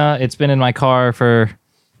Valentina. It's been in my car for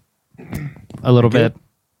a little bit.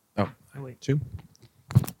 Oh, wait. Two?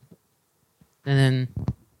 And then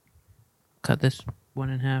cut this one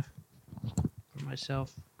in half for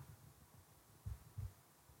myself.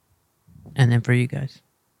 And then for you guys.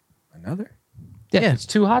 Another? Yeah, it's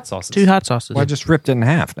two hot sauces. 2 hot sauces. Well, I just ripped it in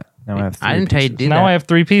half now. Now I have three I didn't tell you to pieces. do Now that. I have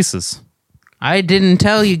 3 pieces. I didn't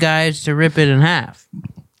tell you guys to rip it in half.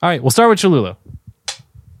 All right, we'll start with Cholula.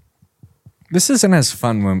 This isn't as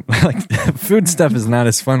fun when food stuff is not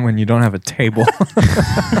as fun when you don't have a table.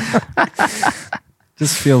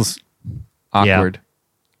 Just feels awkward.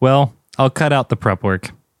 Well, I'll cut out the prep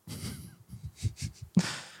work.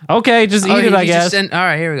 Okay, just eat it, I guess. All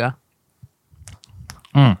right, here we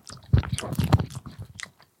go.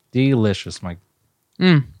 Delicious, Mike.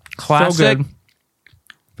 Classic. So good.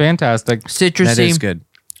 Fantastic. Citrusy. That is good.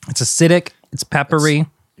 It's acidic. It's peppery.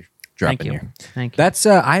 Drop Thank in you. here. Thank you. That's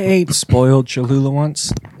I ate spoiled Cholula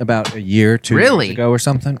once about a year, 2 Really? years ago or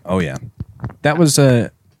something. Oh yeah, that was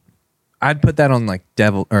I'd put that on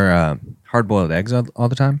devil or hard boiled eggs all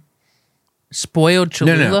the time. Spoiled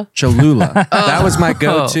Cholula? No, Cholula. That was my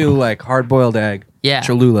go-to hard boiled egg. Yeah.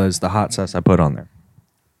 Cholula is the hot sauce I put on there.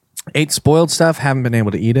 Ate spoiled stuff. Haven't been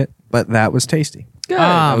able to eat it, but that was tasty.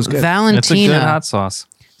 That was good. Valentina. It's a good hot sauce.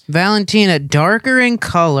 Valentina, darker in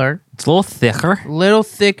color, It's a little thicker. little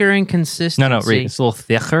thicker in consistency. No, Reed. It's a little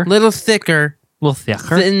thicker. Little thicker. little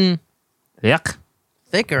thicker. Thin, Thick.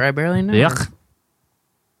 thicker, I barely know. Thick.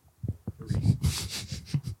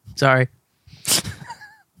 Sorry.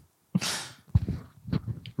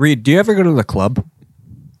 Reed, do you ever go to the club?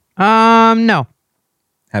 No.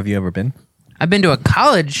 Have you ever been? I've been to a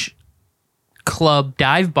college club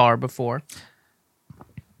dive bar before.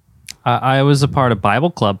 I was a part of Bible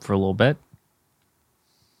Club for a little bit.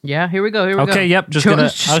 Yeah, here we go. Here we go. Okay, yep, just Joe's gonna-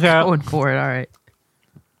 just okay. going for it. All right.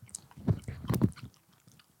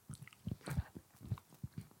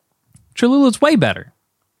 Cholula's way better.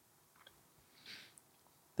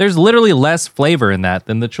 There's literally less flavor in that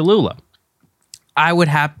than the Cholula. I would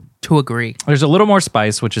have to agree. There's a little more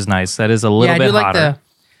spice, which is nice. That is a little yeah, I bit do like hotter.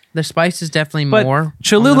 the spice is definitely But more.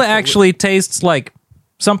 Cholula actually tastes like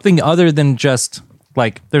something other than just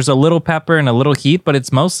there's a little pepper and a little heat, but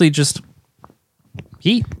it's mostly just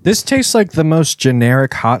heat. This tastes like the most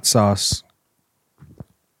generic hot sauce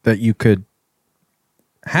that you could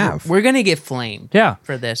have. We're gonna get flamed. Yeah.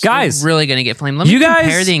 For this, Guys, we're really gonna get flamed. Let me you guys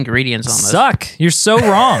compare the ingredients on this. Suck. You're so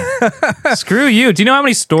wrong. Screw you. Do you know how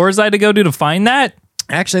many stores I had to go to find that?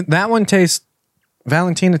 Actually, that one tastes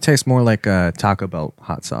Valentina tastes more like a Taco Bell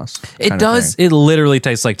hot sauce. It kinda does. thing. It literally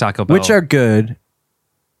tastes like Taco Bell. Which are good.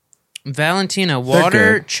 Valentina,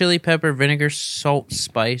 water, good. chili pepper, vinegar, salt,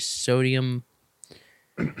 spice, sodium,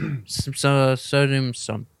 sodium,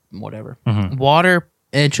 some whatever. Mm-hmm. Water,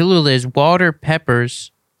 Cholula is water,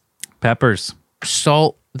 peppers, peppers.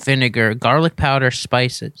 salt, vinegar, garlic powder,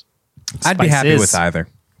 spices. I'd be happy Spices. with either.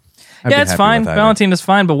 I'd be Yeah, it's happy fine. with either. Valentina's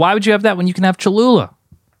fine, but why would you have that when you can have Cholula?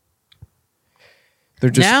 They're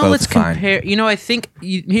just Now both let's fine. compare. You know, I think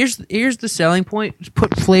here's the selling point.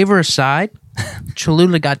 Put flavor aside.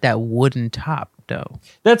 Cholula got that wooden top, though.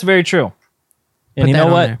 That's very true. And Put you that know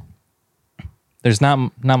on what? there. There's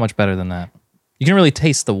not much better than that. You can really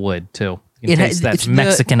taste the wood too. You can It ha- taste that it's the-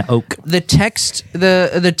 Mexican oak. The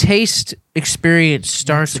taste experience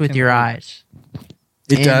starts with your eyes.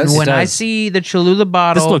 It And does. When I does. see the Cholula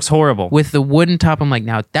bottle, This looks horrible. with the wooden top, I'm like,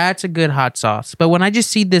 now that's a good hot sauce. But when I just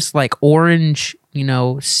see this like orange,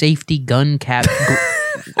 safety gun cap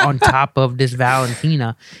on top of this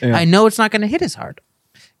Valentina, I know it's not going to hit as hard.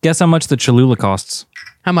 Guess how much the Cholula costs?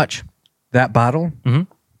 How much? That bottle? Mhm.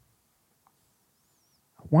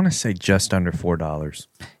 I want to say just under $4.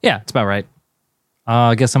 Yeah, it's about right.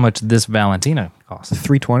 Guess how much this Valentina costs?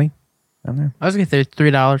 $3.20 down there. I was going to say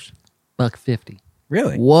 $3. $1.50.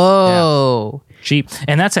 Really? Whoa. Cheap,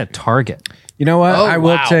 and that's at Target. You know what? Oh, I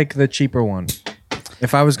will wow. take the cheaper one.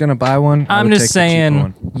 If I was going to buy one, I I'm would just take the cheaper saying,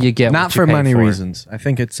 one. you get Not what you for pay money for. reasons. I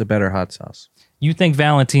think it's a better hot sauce. You think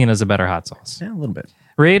Valentina's a better hot sauce? Yeah, a little bit.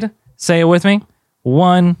 Reed, say it with me.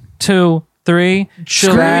 1, 2, 3.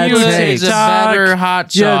 Cholula you, is a TikTok. better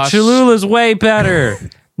hot Yeah, sauce. Cholula's way better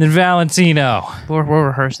than Valentino. We'll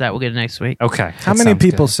rehearse that. We'll get it next week. Okay. How that many sounds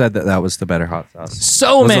people good. said that was the better hot sauce?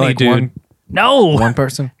 So Was it many, like dude. one- No. One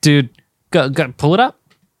person? Dude, go, pull it up.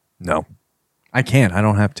 No. I can't. I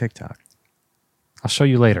don't have TikTok. I'll show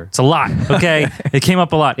you later. It's a lot, okay? It came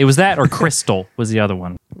up a lot. It was that or Crystal was the other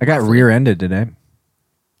one. I got rear-ended today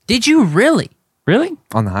Did you really? Really?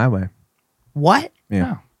 on the highway. What?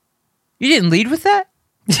 Yeah. You didn't lead with that?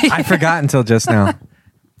 I forgot until just now.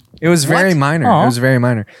 It was very What? minor. Aw. It was very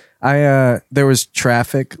minor. There was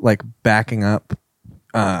traffic like backing up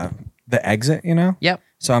the exit, Yep.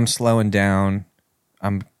 So I'm slowing down.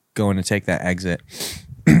 I'm going to take that exit.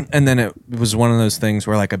 And then it was one of those things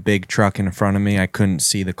where like a big truck in front of me, I couldn't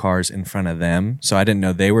see the cars in front of them. So I didn't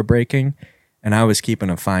know they were braking. And I was keeping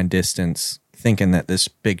a fine distance thinking that this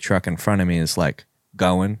big truck in front of me is like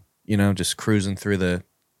going, just cruising through the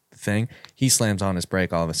thing. He slams on his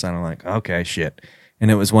brake all of a sudden. I'm like, okay, shit.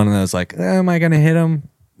 And it was one of those like, am I going to hit him?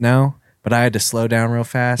 No. But I had to slow down real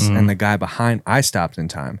fast. And the guy behind, I stopped in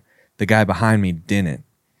time. The guy behind me didn't.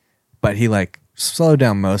 But he like slowed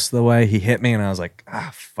down most of the way. He hit me and I was like,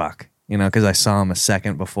 fuck. Because I saw him a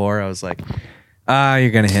second before. I was like, you're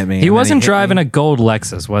going to hit me. He wasn't driving a gold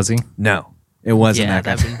Lexus, was he? No, it wasn't Yeah, that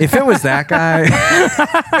guy. that'd be- If it was that guy,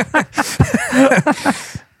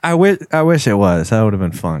 I wish it was. That would have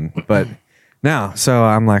been fun. But no, so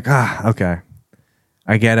I'm like, okay.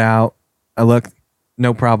 I get out. I look,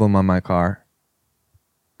 no problem on my car.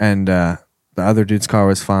 And the other dude's car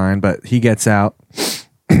was fine, but he gets out.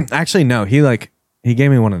 Actually, no, he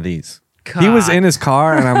gave me one of these. He was in his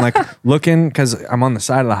car, and I'm like looking because I'm on the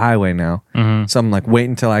side of the highway now. So I'm like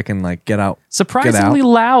waiting until I can like get out. Surprisingly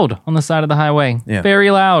loud on the side of the highway. Yeah. Very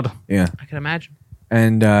loud. Yeah. I can imagine.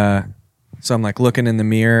 And so I'm like looking in the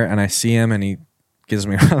mirror, and I see him, and he gives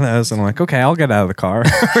me one of those. And I'm like, okay, I'll get out of the car.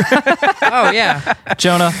 Oh, yeah.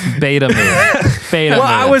 Jonah, beta move. Beta Well,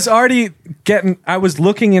 move. I was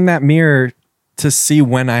looking in that mirror to see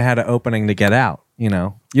when I had an opening to get out. You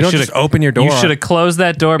don't Should've- just open your door. You should have closed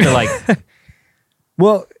that door, but like,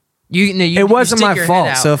 Well, You it wasn't stick my your head fault.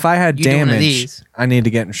 out. So if I had You do one of damage, these. I need to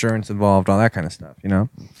get insurance involved, all that kind of stuff, Right.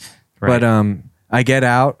 But I get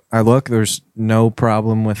out, I look, there's no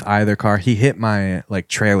problem with either car. He hit my like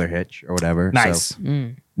trailer hitch or whatever. nice.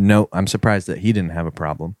 So, no, I'm surprised that he didn't have a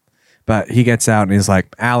problem. But he gets out and he's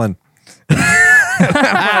like, Alan.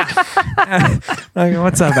 Like,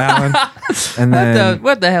 what's up, Alan? And then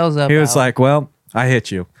What the hell's up? he was Al? like, well, I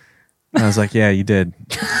hit you. And I was like, yeah, you did.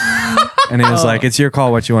 And he was like, it's your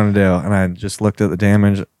call what you want to do. And I just looked at the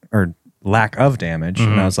damage or lack of damage.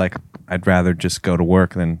 And I was like, I'd rather just go to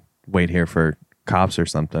work than wait here for cops or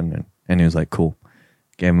something. And he was like, cool.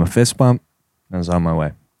 Gave him a fist bump. And I was on my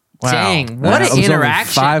way. Wow. Dang, what I an was only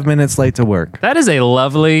interaction. 5 minutes late to work. That is a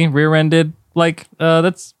lovely rear-ended, like,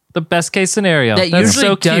 that's the best case scenario. That That's usually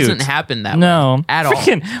so cute. doesn't happen that No. way at all.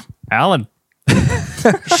 Freaking Alan.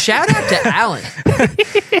 Shout out to Alan.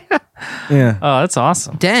 Yeah. Oh, that's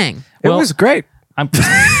awesome. Dang. It Well- was great.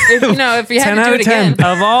 If you had 10 to out do of it 10. again,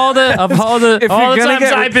 of all the you're gonna times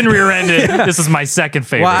get- I've been rear-ended, this is my second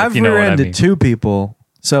favorite. Well, I've if you know what I rear-ended mean. 2 people,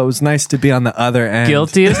 so it was nice to be on the other end.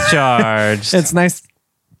 Guilty as charged. It's nice.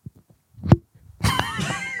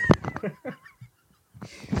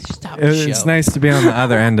 stop the It's show. nice to be on the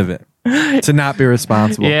other end of it. To not be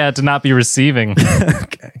responsible. Yeah, to not be receiving.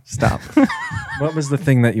 Okay, stop. What was the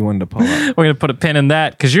thing that you wanted to pull up? We're gonna put a pin in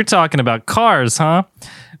that because you're talking about cars, huh?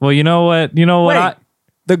 Well, you know what? Wait,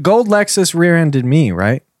 the gold Lexus rear-ended me,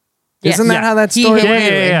 right? Yes. Isn't that Yeah. how that He story hit went? you,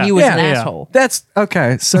 Yeah, and yeah, he was yeah. an Yeah, yeah. asshole. That's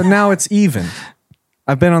okay. So now it's even.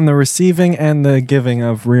 I've been on the receiving and the giving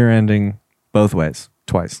of rear-ending both ways,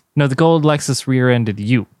 twice. No, the gold Lexus rear-ended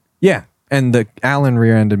you, Yeah, and the Allen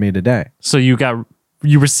rear-ended me today. so you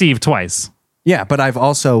received twice. Yeah, but I've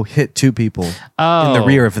also hit 2 people in Oh, the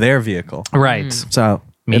rear of their vehicle. right? So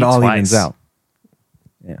Me it all twice. evens out.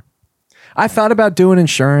 Yeah. I thought about doing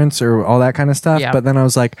insurance or all that kind of stuff, Yeah. but then I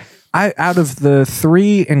was like, out of the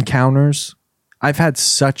 3 encounters, I've had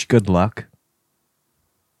such good luck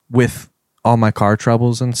with all my car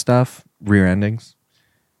troubles and stuff, rear endings.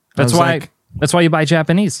 That's why. That's why you buy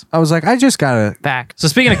Japanese. I was like, I just gotta. Back. So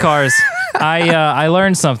speaking of cars, I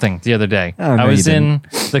learned something the other day. Oh, no, I was you in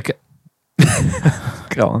the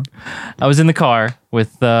Go on. I was in the car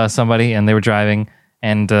with somebody, and they were driving,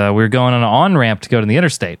 and we were going on an on ramp to go to the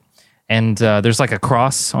interstate. And there's like a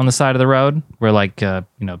cross on the side of the road where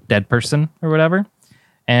dead person or whatever.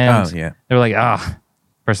 And Oh, yeah. they were like,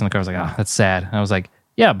 person in the car was like, that's sad. And I was like,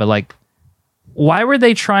 yeah, but like, why were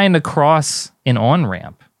they trying to cross an on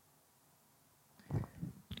ramp?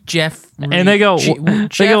 Jeff. And they go,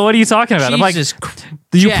 what are you talking about? I'm like, Jesus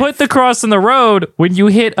you Jeff. put the cross in the road when you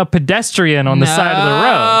hit a pedestrian on the side of the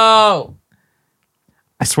road. road.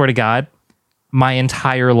 I swear to God, my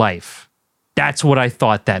entire life, that's what I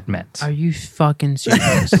thought that meant. Are you fucking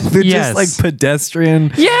serious? They're Yes. just like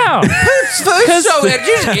pedestrian. Yeah. so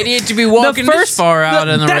you're an idiot to be walking this far out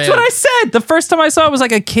on the That's rail. what I said. The first time I saw it was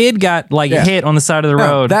like a kid got like Yeah. hit on the side of the No,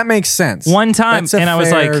 road that makes sense. one time. That's a And I was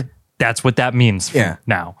fair- like, that's what that means Yeah.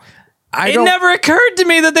 now. I It don't- never occurred to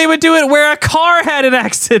me that they would do it where a car had an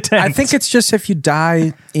accident. I think it's just if you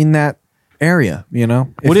die in that area, you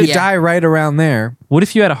know? If What you if- die right around there. What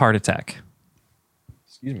if you had a heart attack?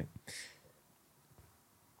 Excuse me.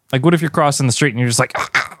 Like, what if you're crossing the street and you're just like,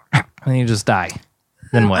 and you just die?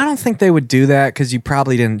 Then I what? don't think they would do that because you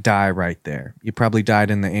probably didn't die right there. You probably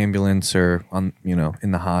died in the ambulance or on,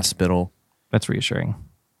 in the hospital. That's reassuring.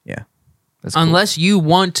 Yeah. That's cool. Unless you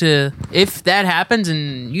want to, if that happens,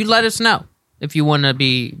 and you let us know if you want to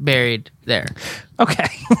be buried there. Okay.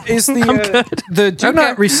 Is the do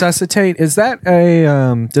not resuscitate? Is that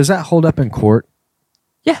a does that hold up in court?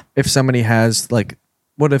 Yeah. If somebody has like,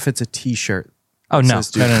 what if it's a T-shirt? Oh, no.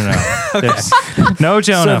 says do- No. There's- no,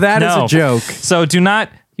 Jonah. So that is no. a joke. So do not.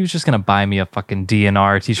 He was just going to buy me a fucking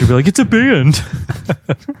DNR t-shirt. Be like, it's a band.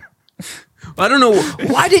 I don't know.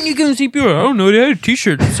 Why didn't you give him CPR? I don't know. They had a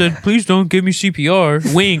T-shirt that said, "Please don't give me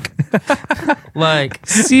CPR." Wink. Like,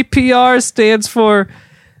 CPR stands for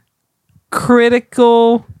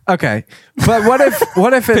critical. Okay, but what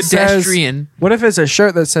if it says Pedestrian. what if it's a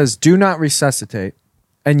shirt that says "Do not resuscitate"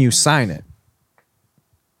 and you sign it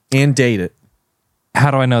and date it?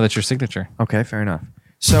 How do I know that's your signature? Okay, fair enough.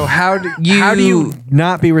 So how do You- you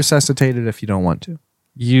not be resuscitated if you don't want to?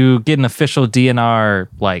 You get an official DNR,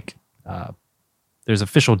 there's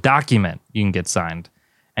official document you can get signed.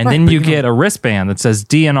 And Right, then but you you get a wristband that says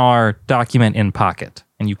DNR document in pocket.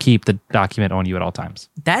 And you keep the document on you at all times.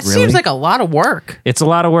 that Really? seems like a lot of work. It's a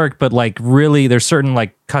lot of work, but like really, there's certain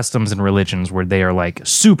like customs and religions where they are like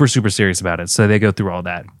super, super serious about it. So they go through all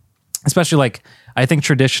that. Especially like, I think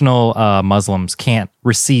traditional Muslims can't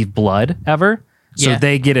receive blood ever. So Yeah.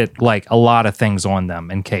 they get it like a lot of things on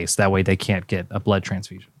them in case. That way they can't get a blood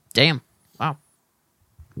transfusion. Damn. Wow.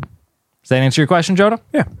 Does that answer your question, Joda?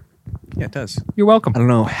 Yeah, it does. You're welcome. I don't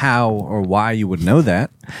know how or why you would know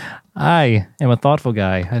that. I am a thoughtful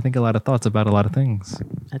guy. I think a lot of thoughts about a lot of things.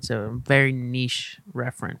 That's a very niche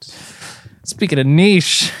reference. Speaking of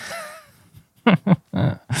niche,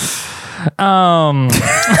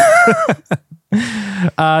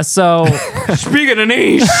 so speaking of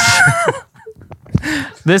niche,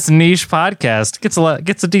 this niche podcast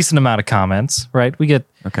gets a decent amount of comments, right? We get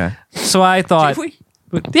Okay. so I thought, Did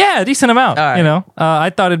we? yeah, a decent amount. All right. You know, I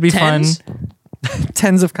thought it'd be Tens? fun.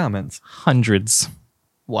 Tens of comments. Hundreds.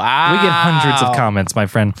 Wow. We get hundreds of comments, my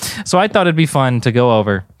friend. So I thought it'd be fun to go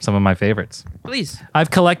over some of my favorites. Please. I've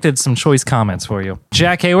collected some choice comments for you.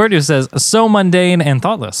 Jack Hayward, who says, so mundane and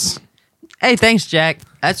thoughtless. Hey, thanks, Jack.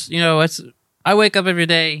 That's I wake up every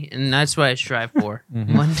day, and that's what I strive for.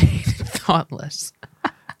 Mundane and thoughtless.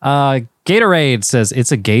 Gatorade says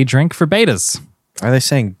it's a gay drink for betas. Are they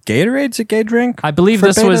saying Gatorade's a gay drink? I believe for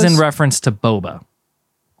this was in betas? reference to boba.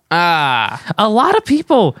 Ah, A lot of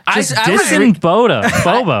people just I was dissing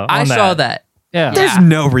boba I on saw that. Yeah. There's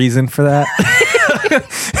no reason for that.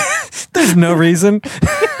 There's no reason.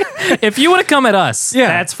 If you want to come at us,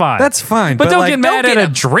 that's fine. That's fine. But don't like, get mad at a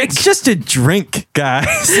drink. It's just a drink,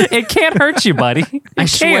 guys. It can't hurt you, buddy. I It can't.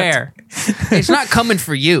 swear. It's not coming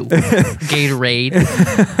for you, Gatorade.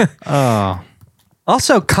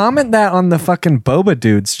 Also, comment that on the fucking Boba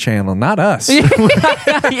Dudes channel, not us. We're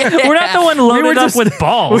not the one loaded were up just- with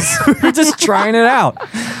balls. We're just trying it out.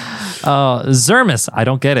 Zermis, I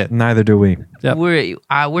don't get it. Neither do we. Yep.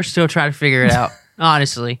 We're still trying to figure it out,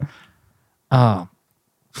 honestly.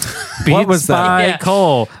 Beats was that? by Yeah.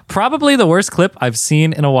 Cole. Probably the worst clip I've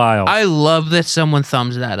seen in a while. I love that someone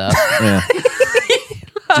thumbs that up. Yeah.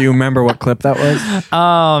 Do you remember what clip that was?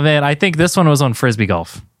 Oh man, I think this one was on Frisbee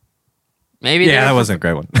Golf. Maybe Yeah, they're- that wasn't a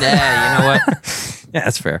great one. Yeah, you know what? Yeah,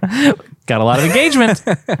 that's fair. Got a lot of engagement.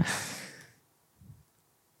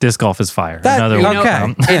 Disc golf is fire. That- Another you one. know- Okay.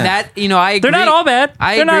 And that, I agree. They're not all bad.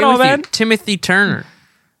 I They're agree not all with you. bad. Timothy Turner.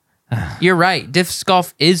 You're right. Disc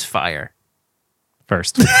golf is fire.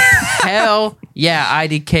 First. Hell yeah,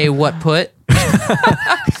 IDK what put?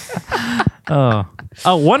 Oh,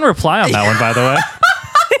 one reply on that one, by the way.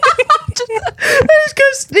 Let's go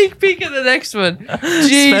sneak peek at the next one.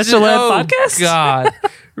 Jesus, Special ed podcast? God.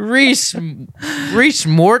 Reese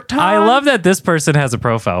Morton. I love that this person has a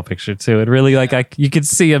profile picture too. It really you could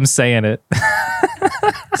see him saying it.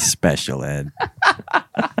 Special ed.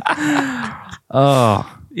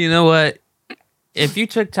 Oh. You know what? If you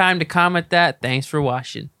took time to comment that, thanks for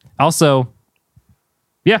watching. Also,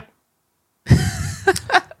 yeah.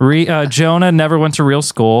 Jonah never went to real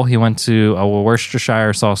school. He went to a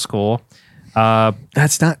Worcestershire Saw school.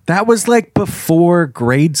 That was like before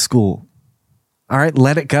grade school. All right,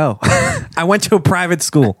 let it go. I went to a private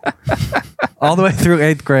school all the way through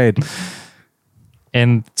 8th grade.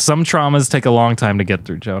 And some traumas take a long time to get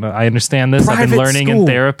through, Jonah. I understand this. I've been Private learning in school.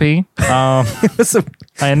 therapy. It was a-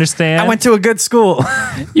 I understand. I went to a good school.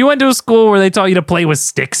 You went to a school where they taught you to play with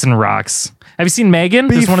sticks and rocks. Have you seen Megan?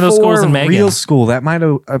 There's one of those schools in Before Megan. real school. That might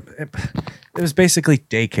have. It was basically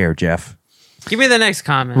daycare, Jeff. Give me the next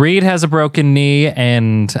comment. Reed has a broken knee,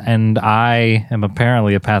 and I am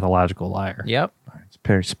apparently a pathological liar. Yep. It's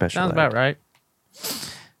very special. Sounds ed. about right.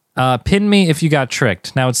 Pin me if you got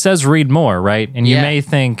tricked. Now it says read more, right? And you Yeah. may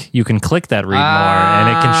think you can click that read more and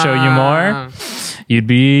it can show you more. You'd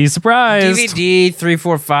be surprised. DVD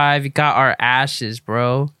 345. You got our ashes,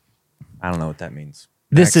 bro. I don't know what that means.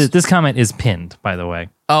 This comment is pinned, by the way.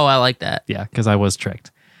 Oh, I like that. Yeah, because I was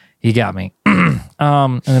tricked. He got me.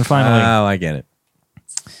 And then finally, Oh, I get it.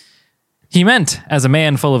 he meant as a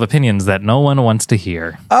man full of opinions that no one wants to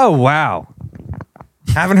hear. Oh, wow.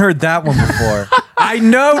 Haven't heard that one before. I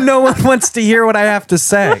know no one wants to hear what I have to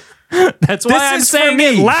say. That's why This I'm is for saying me.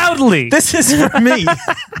 it loudly. This is for me.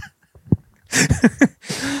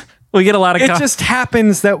 We get a lot of It just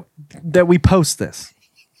happens that we post this.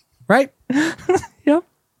 Right? Yep.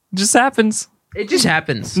 Just happens. It just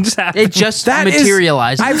happens. It just happens. It just That is-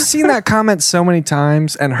 materializes. I've seen that comment so many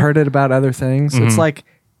times and heard it about other things. It's like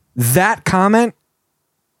that comment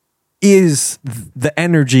is the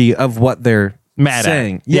energy of what they're Mad at.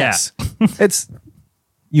 saying. Yeah. Yes. It's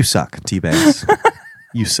you suck, T-Banks.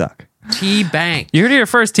 You suck. T-Bank. You heard it here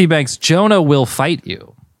first, T-Banks. Jonah will fight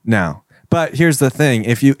you. No. But here's the thing.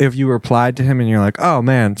 If you replied to him and you're like, "Oh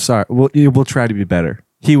man, sorry. We'll try to be better."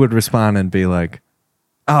 He would respond and be like,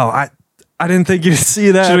 "Oh, I didn't think you'd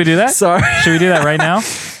see that." Should we do that? Sorry. Should we do that right now?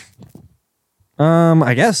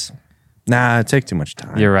 I guess. Nah, it'd take too much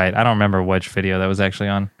time. You're right. I don't remember which video that was actually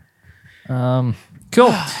on.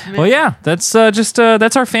 Cool. Well, yeah, that's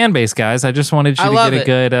that's our fan base, guys. I just wanted you I to love get a it.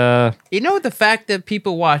 good. You know what? The fact that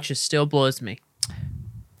people watch it still blows me.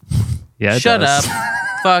 Yeah, it Shut does. up.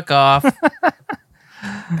 Fuck off. What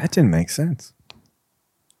That didn't make sense.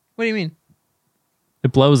 do you mean?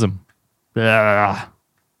 It blows them. Ugh.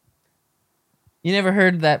 You never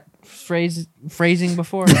heard that phrasing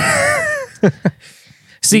before?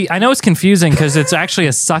 See, I know it's confusing because it's actually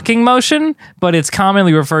a sucking motion, but it's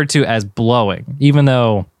commonly referred to as blowing, even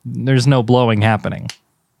though there's no blowing happening.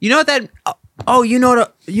 You know what that? Oh, you know what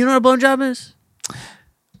a blowjob is?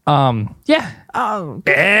 Yeah. Oh,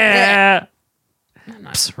 Yeah.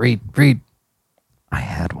 Psst, read. I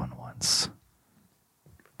had one once.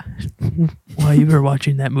 well, you were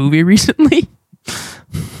watching that movie recently.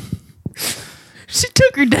 She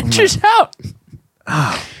took her dentures out.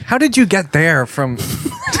 How did you get there from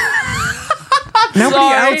nobody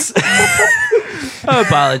Sorry. else? I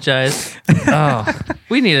apologize. Oh.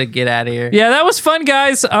 We need to get out of here. Yeah, that was fun,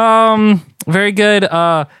 guys. Very good.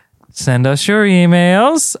 Send us your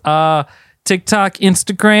emails. TikTok,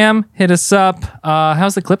 Instagram, hit us up.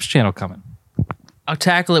 How's the Clips channel coming? I'll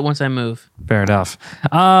tackle it once I move. Fair enough.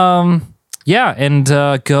 Yeah, and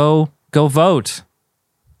go vote.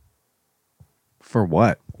 For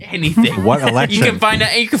what? Anything. What election? You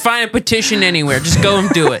can find a petition anywhere. Just go and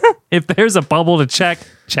do it. If there's a bubble to check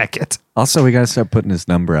it. Also, we got to start putting his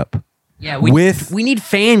number up. Yeah, we need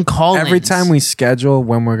fan call-ins. Every time we schedule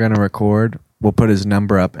when we're going to record, we'll put his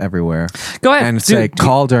number up everywhere. Go ahead. And say,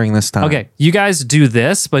 call during this time. Okay, you guys do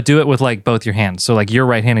this, but do it with like both your hands. So like your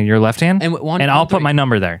right hand and your left hand. And I'll put my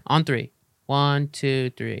number there. On 3. 1, 2,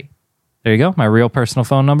 3. There you go. My real personal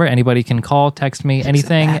phone number. Anybody can call, text me,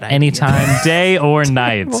 anything, anytime, day or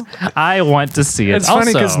night. I want to see it. It's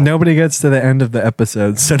funny because Also, nobody gets to the end of the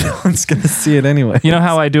episode, so no one's going to see it anyway. you know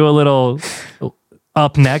how I do a little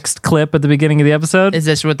up next clip at the beginning of the episode? Is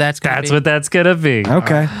this what that's going to be? That's what that's going to be.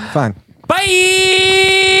 Okay, fine. Bye.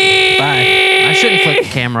 Bye. I shouldn't flip the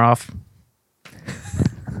camera off.